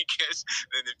because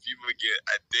then the people get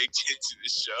addicted to the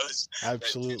shows.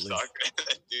 Absolutely.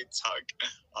 That do talk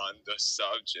on the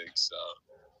subject. So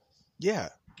yeah,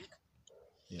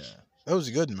 that was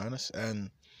good, Manus.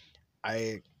 And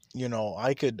I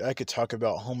could talk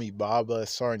about Homi Bhabha,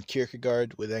 Søren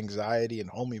Kierkegaard with anxiety, and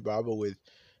Homi Bhabha with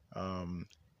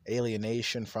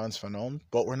alienation, Frantz Fanon,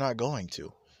 but we're not going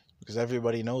to, because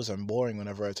everybody knows I'm boring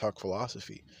whenever I talk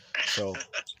philosophy. So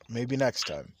maybe next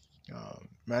time.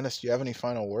 Manus, do you have any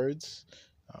final words?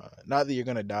 Not that you're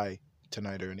gonna die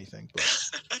tonight or anything, but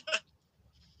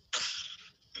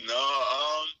no.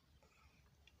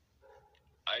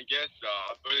 I guess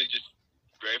I'm really just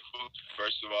grateful,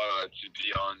 first of all, to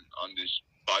be on this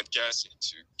podcast and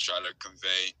to try to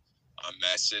convey a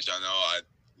message. I know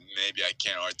maybe I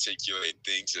can't articulate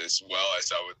things as well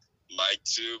as I would like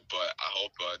to, but I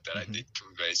hope that I did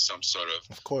convey some sort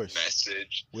of course,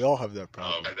 message. We all have that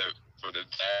problem. Whether for the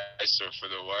best or for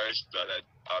the worst, that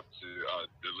up to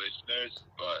the listeners.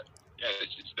 But yeah,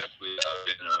 it's definitely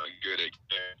been a good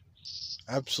experience.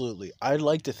 Absolutely. I'd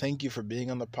like to thank you for being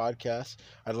on the podcast.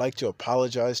 I'd like to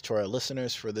apologize to our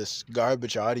listeners for this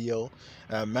garbage audio.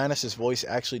 Manus's voice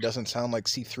actually doesn't sound like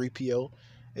C3PO.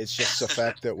 It's just the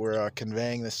fact that we're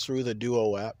conveying this through the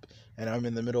Duo app, and I'm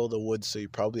in the middle of the woods, so you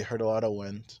probably heard a lot of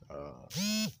wind.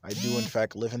 I do, in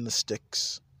fact, live in the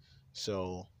sticks.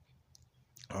 So,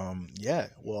 yeah,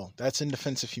 well, that's In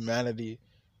Defense of Humanity.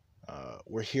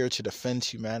 We're here to defend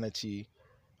humanity.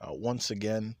 Once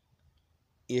again,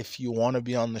 if you want to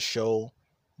be on the show,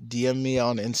 DM me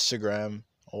on Instagram,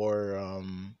 or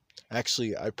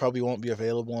actually, I probably won't be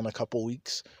available in a couple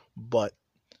weeks, but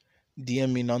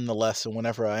DM me nonetheless, and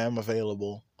whenever I am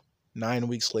available, 9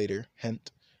 weeks later,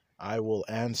 hint, I will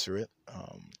answer it.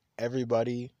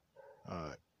 Everybody,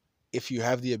 if you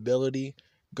have the ability,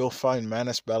 go find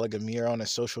Manacé Balegamire on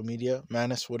his social media.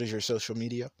 Manus, what is your social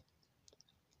media?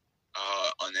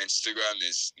 On Instagram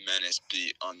is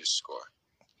ManacéB_.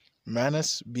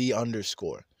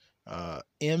 ManacéB_. MANACEB_.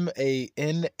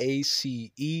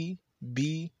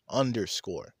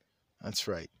 That's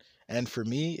right. And for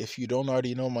me, if you don't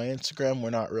already know my Instagram, we're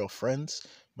not real friends.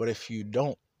 But if you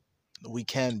don't, we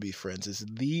can be friends. It's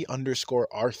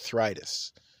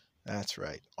 _arthritis. That's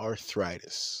right.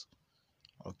 Arthritis.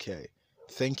 Okay.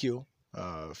 Thank you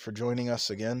for joining us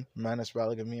again, Manacé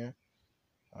Balegamire.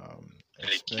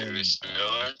 Thank you, Mr.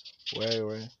 Miller.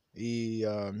 Ouais. Et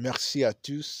merci à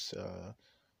tous.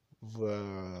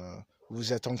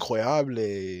 Vous êtes incroyable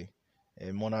et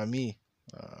mon ami,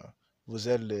 vous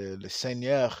êtes le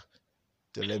seigneur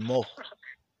de les mots.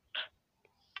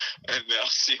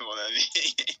 Merci, mon ami.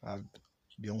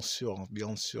 Bien sûr.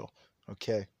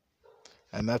 Okay.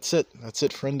 And that's it. That's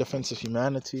it for In Defense of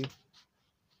Humanity.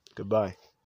 Goodbye.